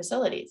showcase our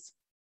facilities.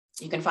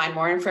 You can find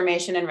more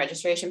information and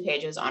registration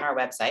pages on our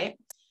website.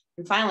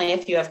 And finally,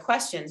 if you have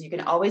questions, you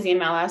can always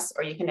email us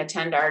or you can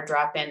attend our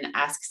drop-in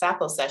Ask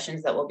SAPL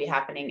sessions that will be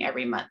happening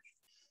every month.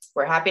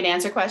 We're happy to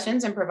answer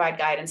questions and provide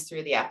guidance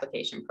through the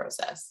application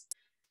process.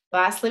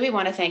 Lastly, we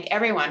want to thank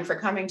everyone for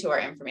coming to our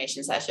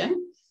information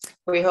session.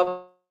 We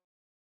hope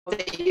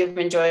that you've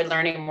enjoyed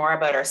learning more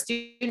about our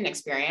student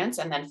experience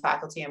and then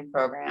faculty and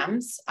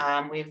programs.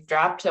 We've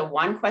dropped a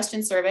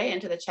 1-question survey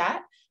into the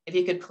chat. If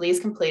you could please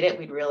complete it,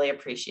 we'd really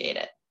appreciate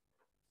it.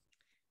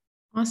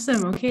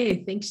 Awesome.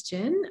 Okay, thanks,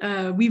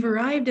 Jen. We've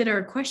arrived at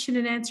our question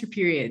and answer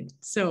period.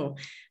 So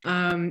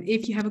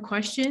if you have a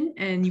question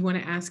and you want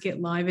to ask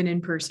it live and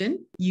in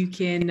person, you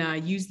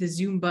can use the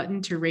Zoom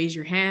button to raise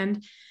your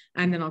hand,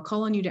 and then I'll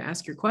call on you to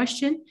ask your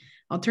question.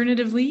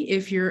 Alternatively,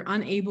 if you're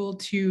unable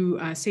to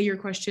say your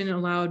question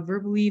aloud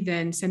verbally,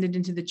 then send it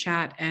into the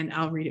chat and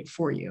I'll read it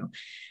for you.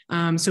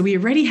 So we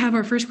already have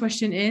our first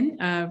question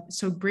in.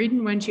 So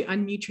Braden, why don't you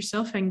unmute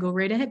yourself and go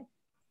right ahead?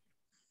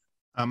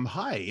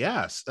 Hi,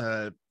 yes.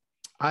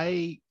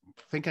 I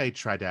think I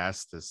tried to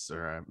ask this,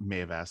 or I may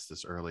have asked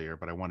this earlier,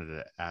 but I wanted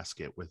to ask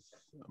it with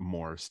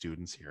more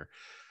students here.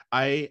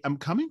 I am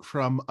coming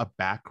from a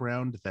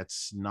background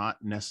that's not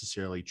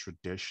necessarily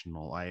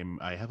traditional.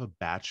 I have a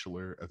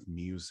Bachelor of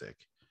Music,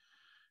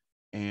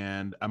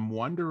 and I'm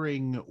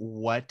wondering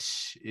what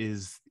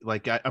is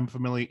like. I'm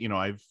familiar,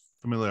 I've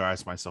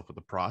familiarized myself with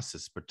the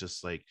process, but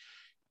just like,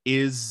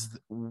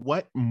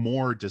 what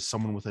more does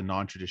someone with a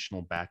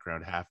non-traditional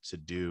background have to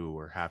do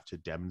or have to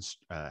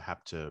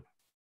demonstrate?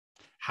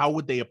 How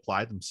would they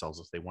apply themselves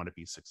if they want to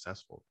be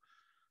successful?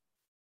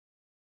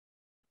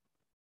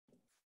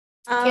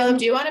 Caleb,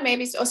 do you want to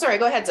maybe, oh, sorry,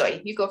 go ahead,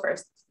 Zoe, you go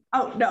first.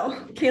 Oh,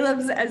 no,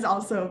 Caleb's is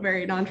also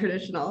very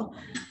non-traditional.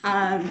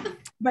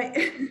 But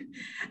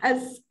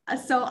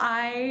so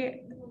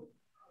I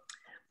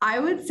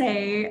would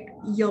say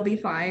you'll be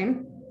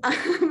fine.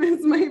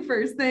 Is my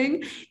first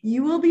thing.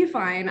 You will be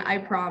fine, I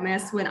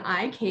promise. When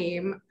I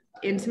came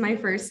into my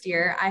first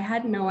year, I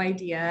had no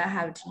idea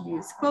how to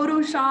use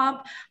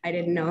Photoshop. I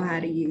didn't know how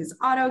to use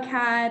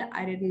AutoCAD.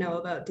 I didn't know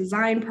about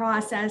design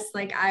process.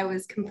 Like, I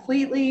was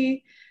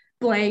completely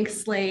blank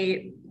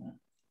slate,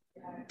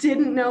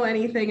 didn't know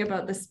anything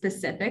about the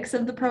specifics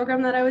of the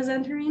program that I was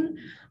entering.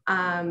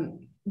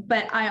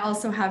 But I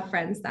also have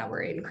friends that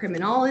were in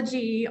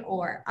criminology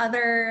or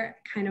other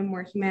kind of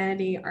more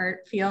humanity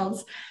art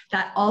fields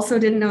that also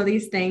didn't know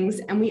these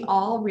things. And we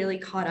all really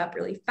caught up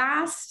really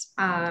fast,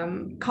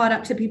 caught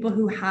up to people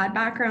who had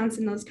backgrounds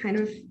in those kind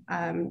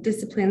of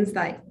disciplines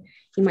that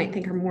you might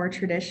think are more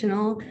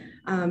traditional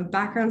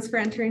backgrounds for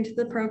entering to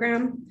the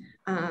program.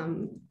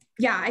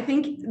 Yeah, I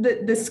think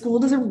the school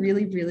does a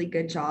really, really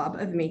good job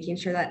of making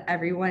sure that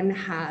everyone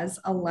has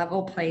a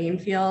level playing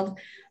field,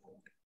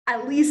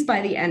 at least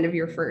by the end of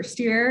your first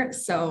year.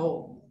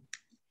 So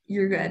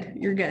you're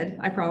good,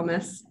 I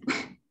promise.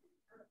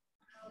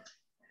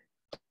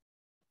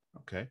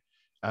 Okay.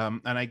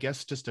 And I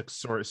guess just a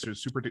sort of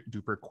super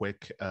duper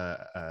quick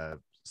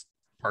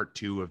part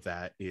two of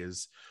that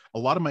is a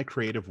lot of my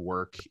creative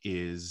work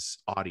is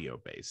audio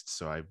based.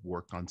 So I've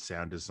worked on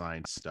sound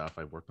design stuff.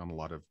 I've worked on a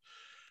lot of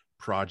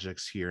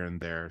projects here and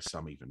there,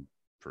 some even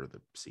for the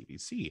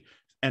CBC.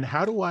 And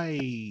how do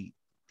I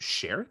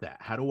share that?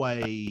 How do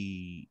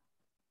I,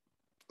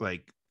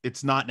 like,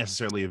 it's not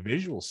necessarily a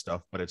visual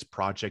stuff, but it's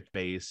project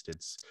based.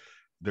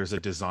 There's a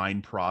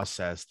design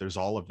process. There's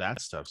all of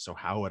that stuff. So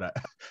how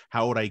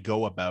would I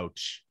go about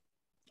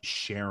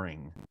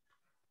sharing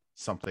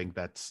something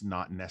that's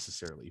not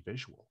necessarily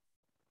visual?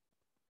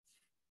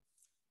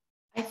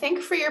 I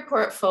think for your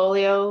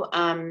portfolio,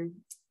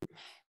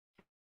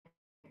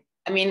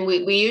 I mean,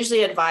 we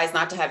usually advise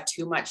not to have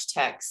too much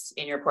text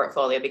in your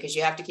portfolio because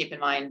you have to keep in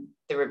mind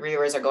the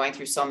reviewers are going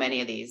through so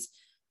many of these.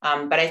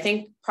 But I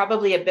think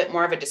probably a bit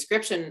more of a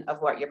description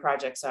of what your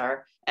projects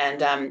are.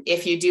 And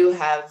if you do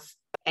have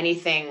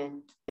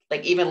anything,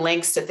 like even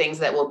links to things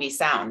that will be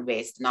sound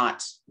based,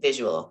 not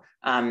visual,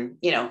 and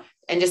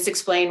just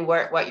explain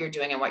what you're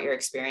doing and what your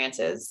experience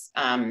is.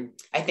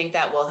 I think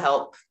that will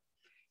help,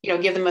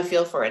 give them a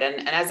feel for it.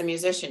 And as a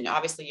musician,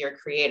 obviously you're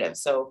creative.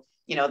 So,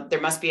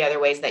 there must be other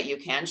ways that you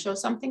can show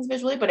some things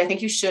visually, but I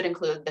think you should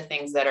include the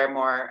things that are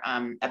more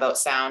about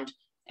sound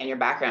and your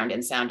background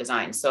in sound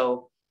design.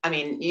 So, I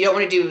mean, you don't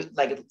want to do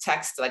like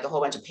text, like a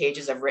whole bunch of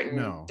pages of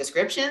written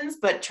descriptions,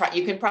 but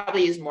you can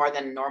probably use more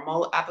than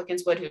normal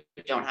applicants would who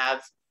don't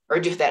have, or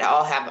do that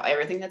all have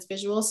everything that's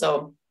visual.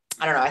 So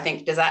I don't know. I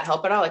think, does that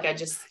help at all? Like, I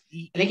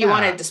think you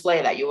want to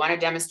display that. You want to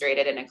demonstrate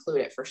it and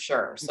include it for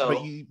sure. So,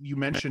 but you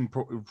mentioned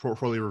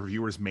portfolio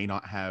reviewers may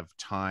not have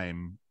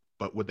time,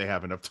 but would they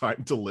have enough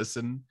time to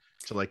listen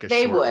to like a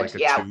they short, would, like a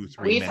yeah.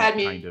 2-3 We've had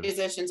kind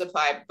musicians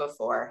apply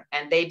before,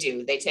 and they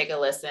take a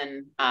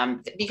listen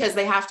because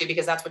they have to,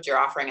 because that's what you're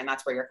offering and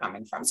that's where you're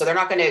coming from. So they're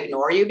not going to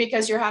ignore you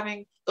because you're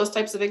having those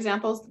types of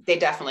examples. They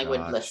definitely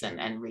would listen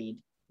and read.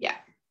 Yeah.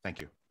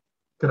 Thank you.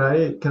 Can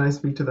I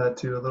speak to that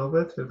too a little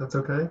bit, if that's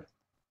okay?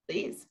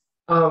 Please.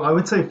 I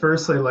would say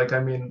firstly,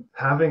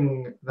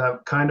 having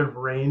that kind of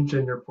range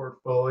in your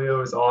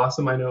portfolio is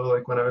awesome. I know,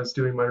 when I was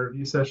doing my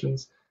review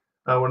sessions,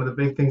 one of the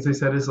big things they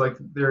said is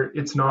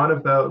it's not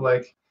about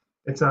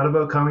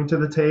coming to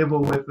the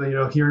table with,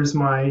 here's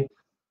my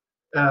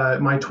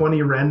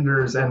 20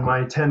 renders and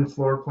my 10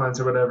 floor plans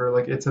or whatever.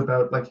 It's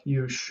about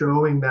you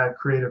showing that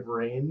creative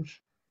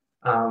range.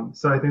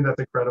 So I think that's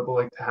incredible,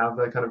 to have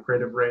that kind of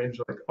creative range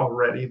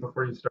already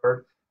before you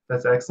start.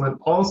 That's excellent.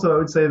 Also, I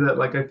would say that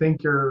I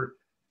think you're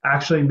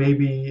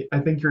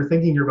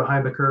thinking you're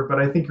behind the curve, but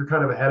I think you're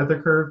kind of ahead of the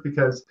curve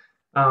because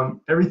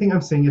everything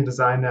I'm seeing in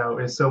design now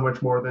is so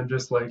much more than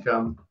just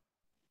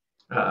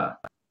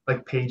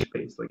like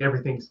page-based, like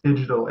everything's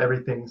digital,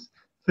 everything's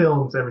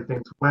films,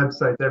 everything's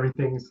websites,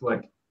 everything's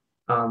like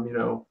you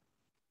know,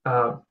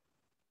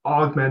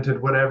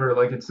 augmented, whatever.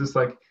 Like it's just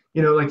like,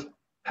 like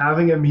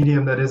having a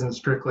medium that isn't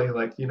strictly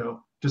like,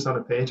 just on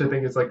a page, I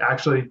think it's like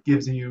actually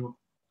gives you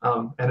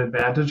an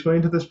advantage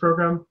going to this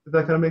program, if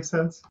that kind of makes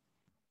sense.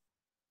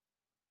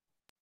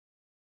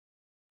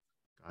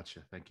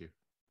 Gotcha. Thank you.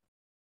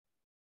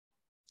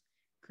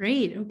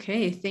 Great.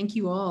 Okay. Thank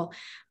you all.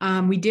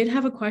 We did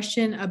have a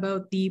question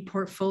about the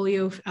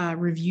portfolio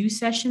review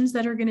sessions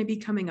that are going to be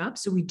coming up.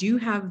 So we do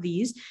have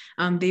these.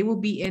 They will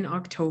be in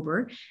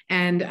October,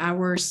 and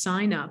our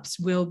signups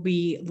will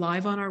be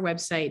live on our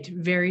website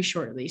very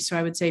shortly. So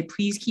I would say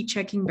please keep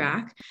checking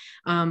back.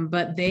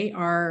 But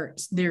they're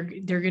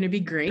going to be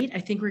great. I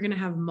think we're going to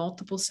have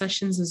multiple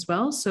sessions as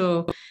well.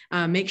 So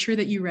make sure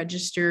that you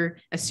register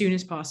as soon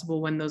as possible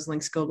when those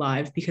links go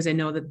live, because I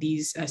know that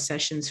these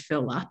sessions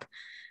fill up.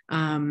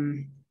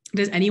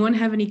 Does anyone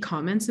have any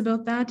comments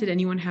about that? Did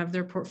anyone have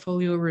their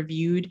portfolio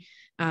reviewed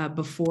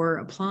before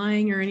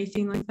applying or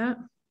anything like that?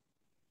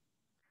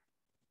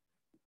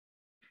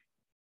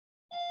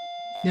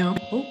 No?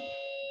 Oh.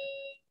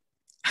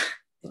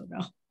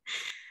 Doorbell.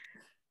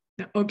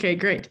 No. Okay,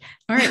 great.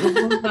 All right,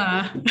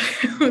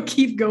 we'll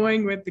keep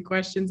going with the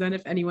questions. And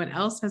if anyone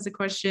else has a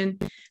question,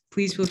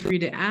 please feel free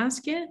to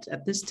ask it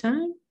at this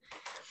time.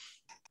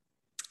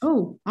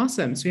 Oh,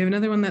 awesome. So we have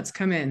another one that's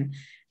come in.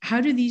 How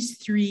do these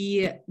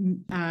three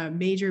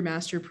major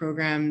master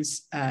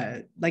programs,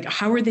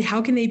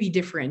 how can they be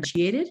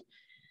differentiated?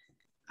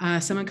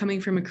 Someone coming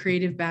from a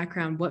creative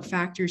background, what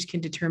factors can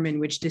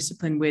determine which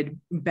discipline would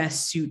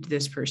best suit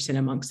this person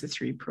amongst the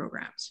three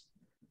programs?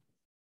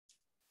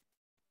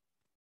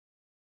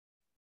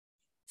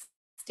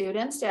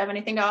 Students, do you have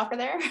anything to offer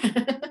there?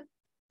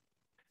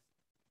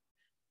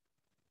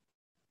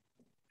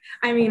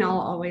 I mean, I'll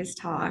always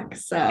talk,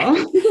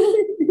 so.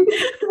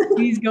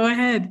 Please go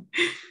ahead.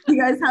 You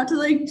guys have to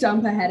like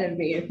jump ahead of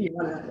me if you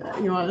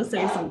wanna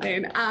say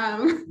something.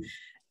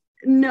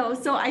 No,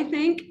 so I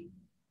think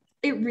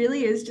it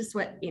really is just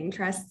what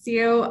interests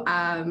you.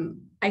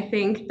 I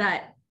think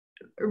that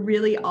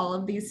really all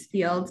of these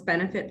fields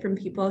benefit from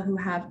people who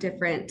have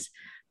different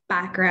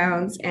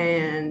backgrounds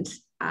and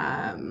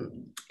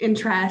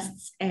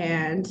interests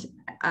and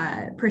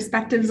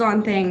perspectives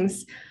on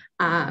things.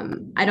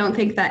 I don't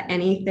think that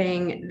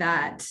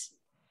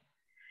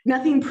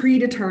nothing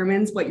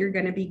predetermines what you're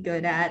going to be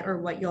good at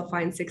or what you'll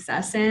find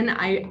success in.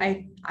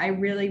 I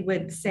really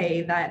would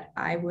say that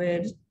I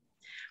would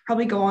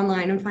probably go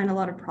online and find a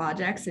lot of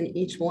projects, and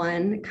each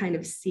one kind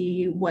of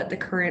see what the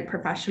current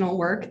professional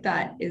work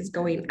that is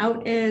going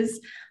out is,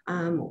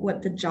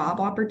 what the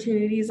job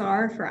opportunities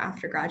are for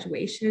after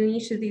graduation in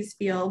each of these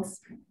fields.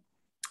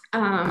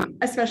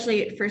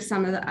 Especially for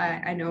some of the,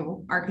 I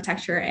know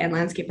architecture and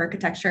landscape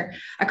architecture,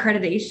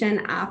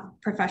 accreditation,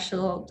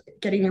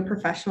 getting your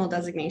professional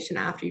designation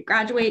after you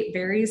graduate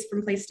varies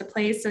from place to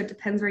place. So it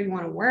depends where you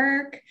want to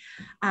work.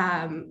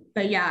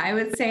 But yeah, I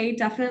would say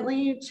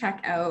definitely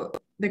check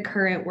out the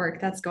current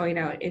work that's going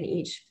out in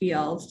each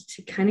field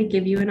to kind of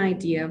give you an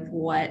idea of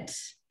what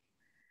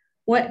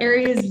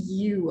areas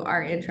you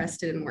are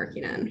interested in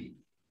working in.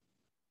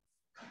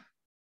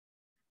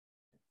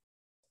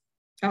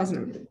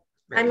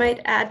 I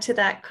might add to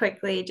that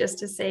quickly just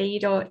to say you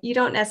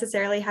don't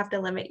necessarily have to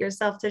limit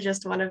yourself to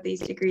just one of these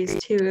degrees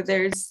too.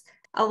 There's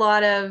a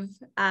lot of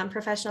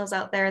professionals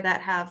out there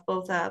that have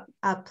both a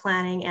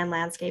planning and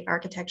landscape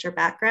architecture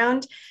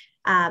background.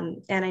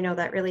 And I know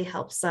that really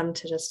helps them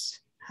to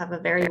just have a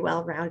very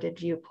well-rounded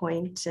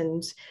viewpoint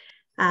and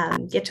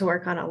get to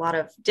work on a lot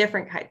of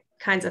different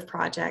kinds of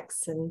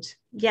projects. And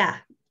yeah,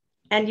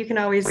 and you can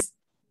always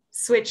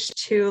switch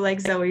to, like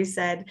Zoe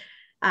said,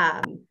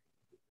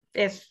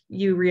 if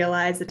you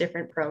realize a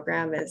different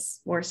program is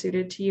more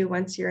suited to you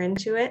once you're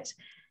into it.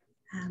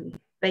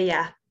 But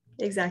yeah,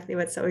 exactly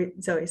what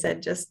Zoe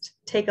said, just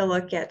take a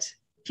look at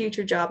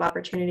future job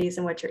opportunities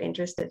and what you're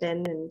interested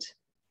in, and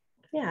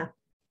yeah.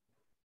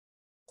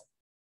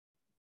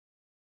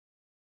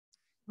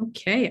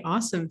 Okay,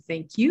 awesome.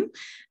 Thank you.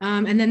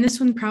 And then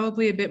this one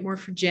probably a bit more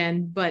for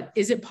Jen, but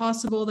is it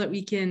possible that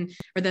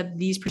that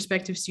these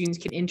prospective students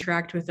can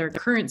interact with our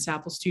current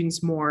SAPL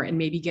students more and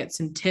maybe get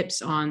some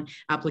tips on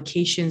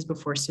applications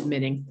before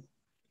submitting?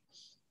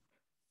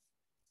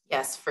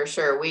 Yes, for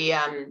sure.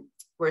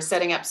 We're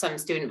setting up some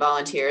student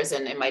volunteers,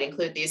 and it might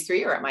include these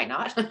three or it might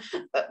not,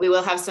 but we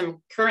will have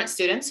some current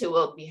students who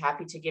will be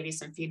happy to give you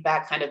some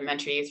feedback, kind of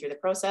mentor you through the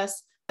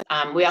process.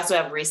 We also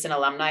have recent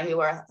alumni who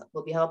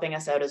will be helping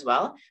us out as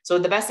well. So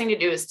the best thing to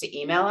do is to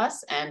email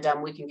us, and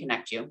we can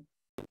connect you.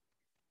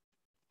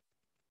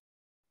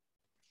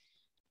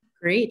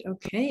 Great.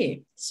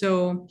 Okay.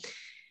 So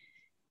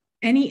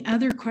any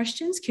other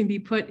questions can be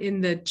put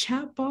in the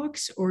chat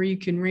box, or you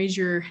can raise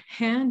your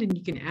hand and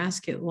you can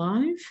ask it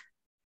live.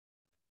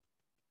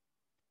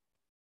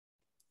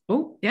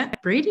 Oh, yeah,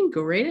 Braden,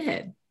 go right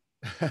ahead.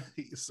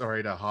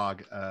 Sorry to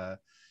hog.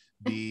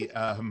 The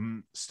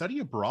study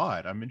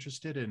abroad. I'm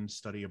interested in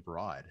study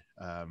abroad.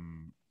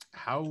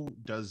 how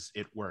does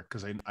it work?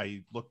 Because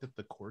I looked at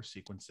the course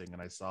sequencing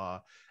and I saw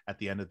at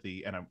the end of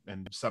the,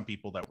 and some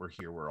people that were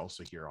here were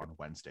also here on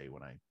Wednesday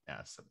when I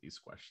asked some of these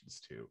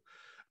questions too.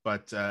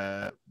 But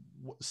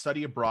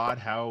study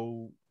abroad,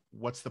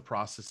 what's the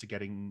process to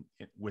getting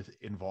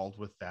involved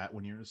with that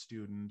when you're a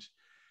student?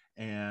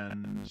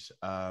 And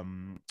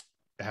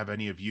have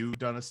any of you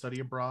done a study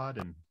abroad,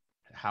 and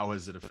how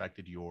has it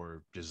affected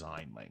your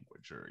design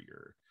language or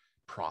your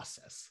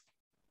process?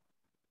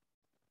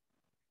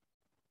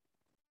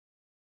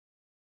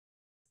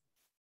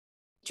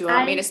 Do you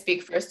want me to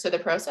speak first to the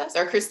process,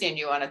 or Christine,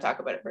 do you want to talk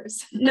about it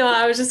first? No,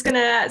 I was just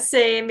gonna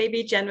say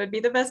maybe Jen would be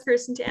the best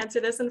person to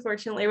answer this.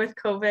 Unfortunately, with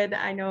COVID,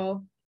 I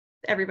know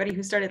everybody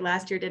who started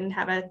last year didn't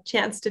have a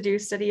chance to do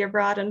study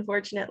abroad,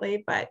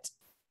 unfortunately, but.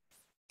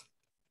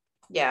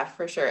 Yeah,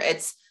 for sure.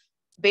 It's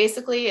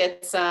basically,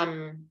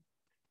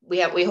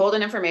 we hold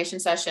an information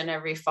session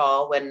every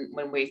fall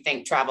when we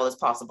think travel is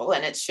possible,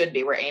 and it should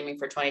be. We're aiming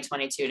for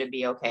 2022 to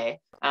be okay.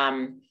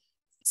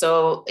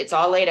 So it's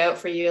all laid out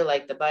for you,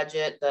 like the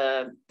budget,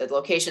 the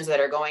locations that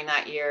are going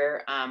that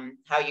year,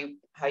 how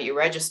you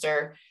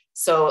register.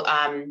 So,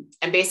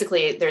 and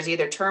basically there's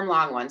either term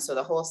long ones, so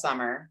the whole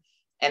summer,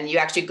 and you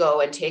actually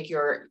go and take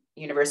your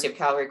University of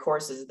Calgary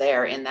courses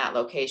there in that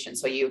location.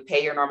 So you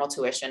pay your normal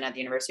tuition at the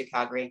University of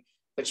Calgary,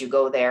 but you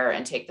go there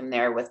and take them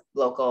there with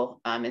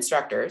local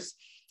instructors.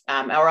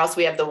 Or else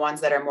we have the ones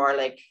that are more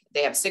like,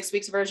 they have 6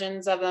 weeks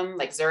versions of them.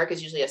 Like Zurich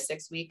is usually a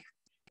 6-week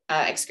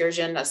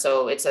excursion.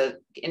 So it's a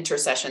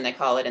intersession, they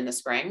call it, in the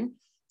spring.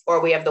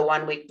 Or we have the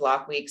 1-week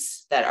block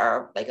weeks that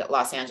are like at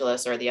Los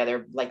Angeles or the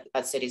other like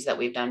cities that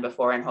we've done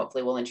before, and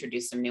hopefully we'll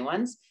introduce some new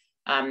ones.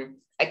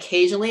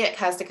 Occasionally it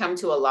has to come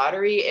to a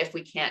lottery if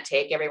we can't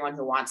take everyone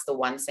who wants the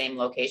one same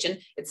location.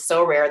 It's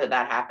so rare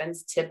that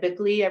happens.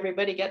 Typically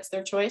everybody gets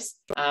their choice.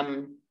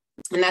 And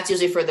that's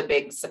usually for the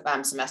big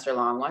semester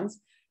long ones.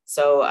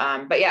 So,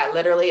 but yeah,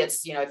 literally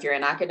it's, if you're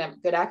in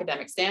good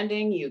academic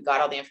standing, you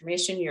got all the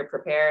information, you're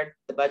prepared,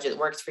 the budget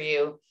works for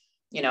you,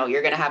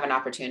 you're going to have an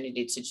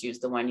opportunity to choose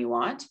the one you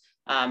want.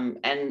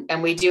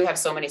 And we do have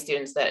so many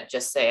students that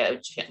just say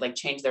like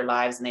change their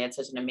lives, and they had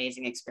such an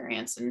amazing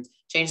experience and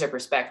change their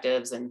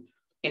perspectives, and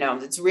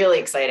it's a really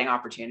exciting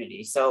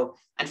opportunity. So,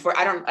 and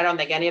I don't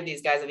think any of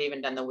these guys have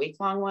even done the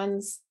week-long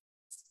ones.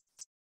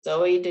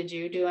 Zoe, did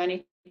you do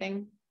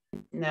anything?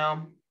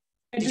 No.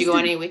 Did you go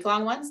any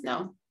week-long ones?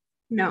 No,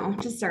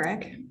 just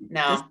Zurich.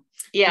 No.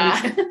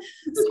 Yeah.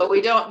 So we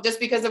don't, just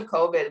because of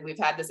COVID, we've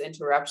had this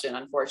interruption,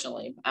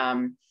 unfortunately.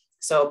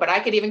 But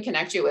I could even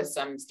connect you with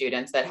some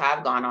students that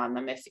have gone on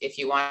them. If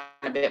you want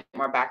a bit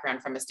more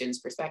background from a student's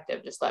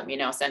perspective, just let me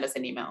know, send us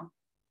an email.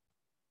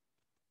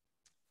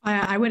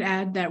 I would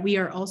add that we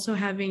are also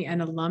having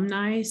an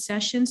alumni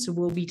session. So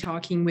we'll be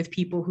talking with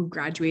people who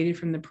graduated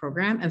from the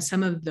program, and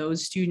some of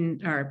those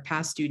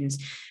past students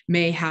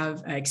may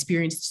have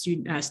experienced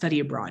study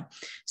abroad.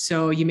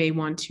 So you may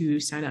want to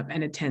sign up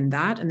and attend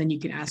that, and then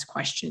you can ask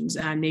questions,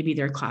 and maybe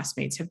their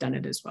classmates have done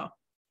it as well.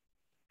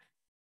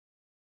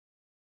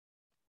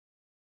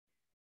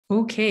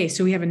 Okay,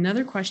 so we have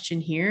another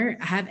question here.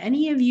 Have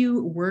any of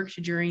you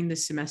worked during the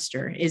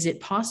semester? Is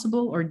it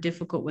possible or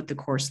difficult with the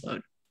course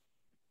load?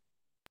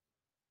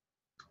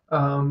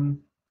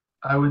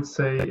 I would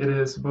say it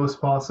is both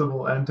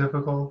possible and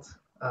difficult.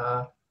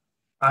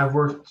 I've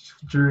worked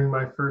during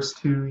my first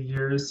 2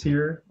 years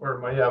here, or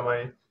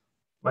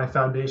my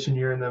foundation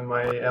year and then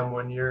my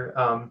M1 year.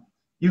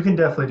 You can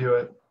definitely do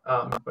it,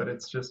 but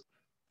it's just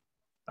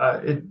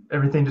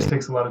everything just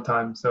takes a lot of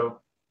time. So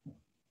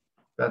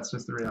that's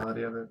just the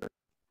reality of it.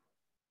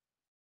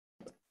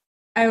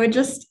 I would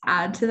just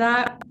add to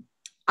that.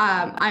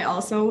 I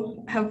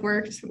also have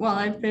worked while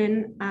I've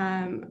been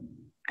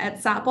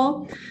at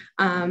SAPL,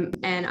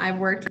 and I've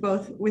worked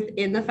both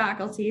within the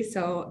faculty,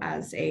 so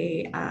as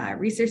a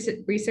research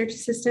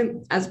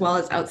assistant, as well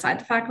as outside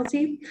the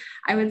faculty.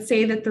 I would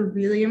say that the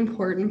really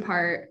important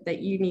part that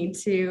you need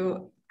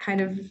to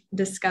kind of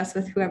discuss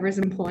with whoever's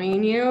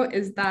employing you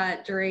is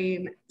that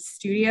during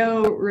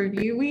studio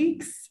review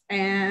weeks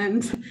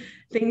and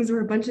things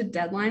where a bunch of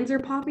deadlines are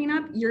popping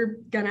up, you're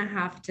gonna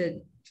have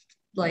to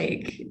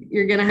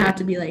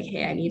be like,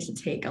 hey, I need to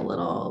take a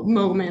little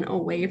moment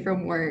away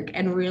from work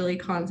and really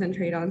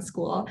concentrate on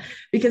school,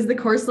 because the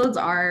course loads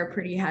are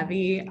pretty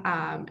heavy.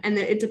 And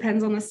it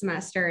depends on the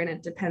semester, and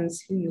it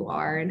depends who you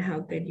are and how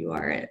good you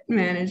are at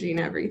managing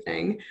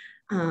everything.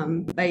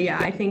 But yeah,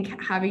 I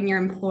think having your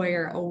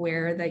employer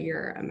aware that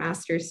you're a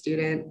master's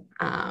student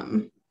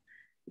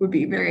would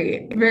be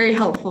very, very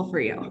helpful for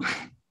you.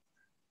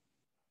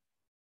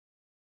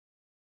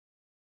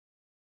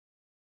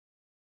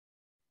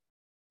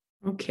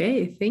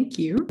 Okay, thank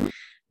you.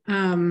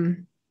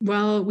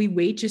 While we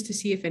wait just to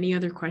see if any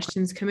other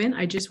questions come in,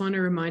 I just want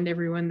to remind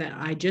everyone that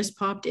I just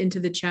popped into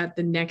the chat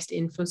the next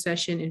info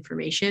session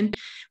information.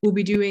 We'll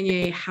be doing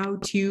a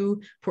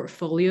how-to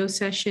portfolio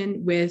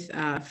session with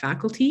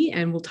faculty,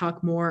 and we'll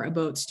talk more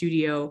about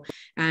studio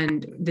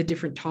and the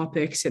different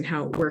topics and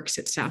how it works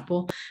at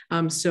SAPL.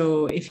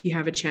 So if you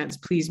have a chance,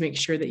 please make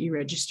sure that you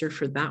register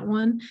for that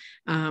one.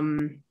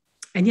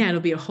 yeah,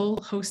 it'll be a whole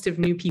host of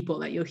new people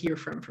that you'll hear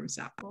from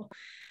Sackville.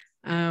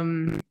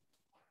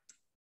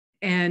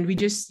 And we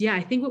just, I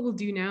think what we'll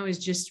do now is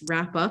just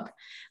wrap up.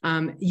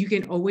 You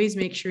can always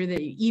make sure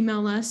that you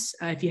email us.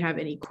 If you have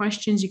any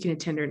questions, you can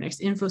attend our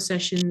next info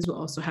sessions. We'll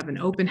also have an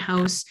open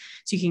house,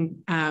 so you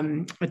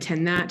can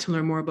attend that to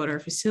learn more about our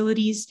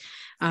facilities.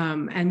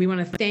 And we want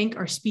to thank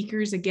our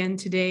speakers again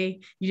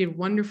today. You did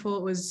wonderful.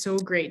 It was so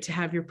great to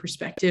have your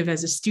perspective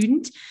as a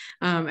student.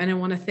 And I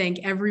want to thank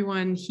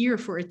everyone here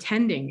for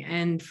attending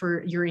and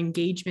for your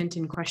engagement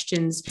and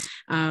questions.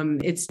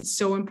 It's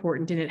so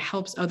important, and it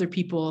helps other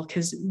people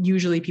because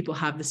usually people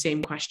have the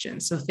same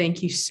questions. So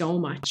thank you so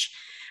much.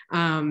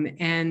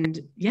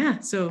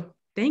 So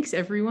thanks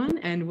everyone,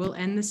 and we'll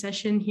end the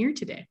session here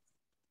today.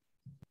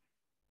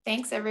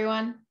 Thanks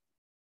everyone.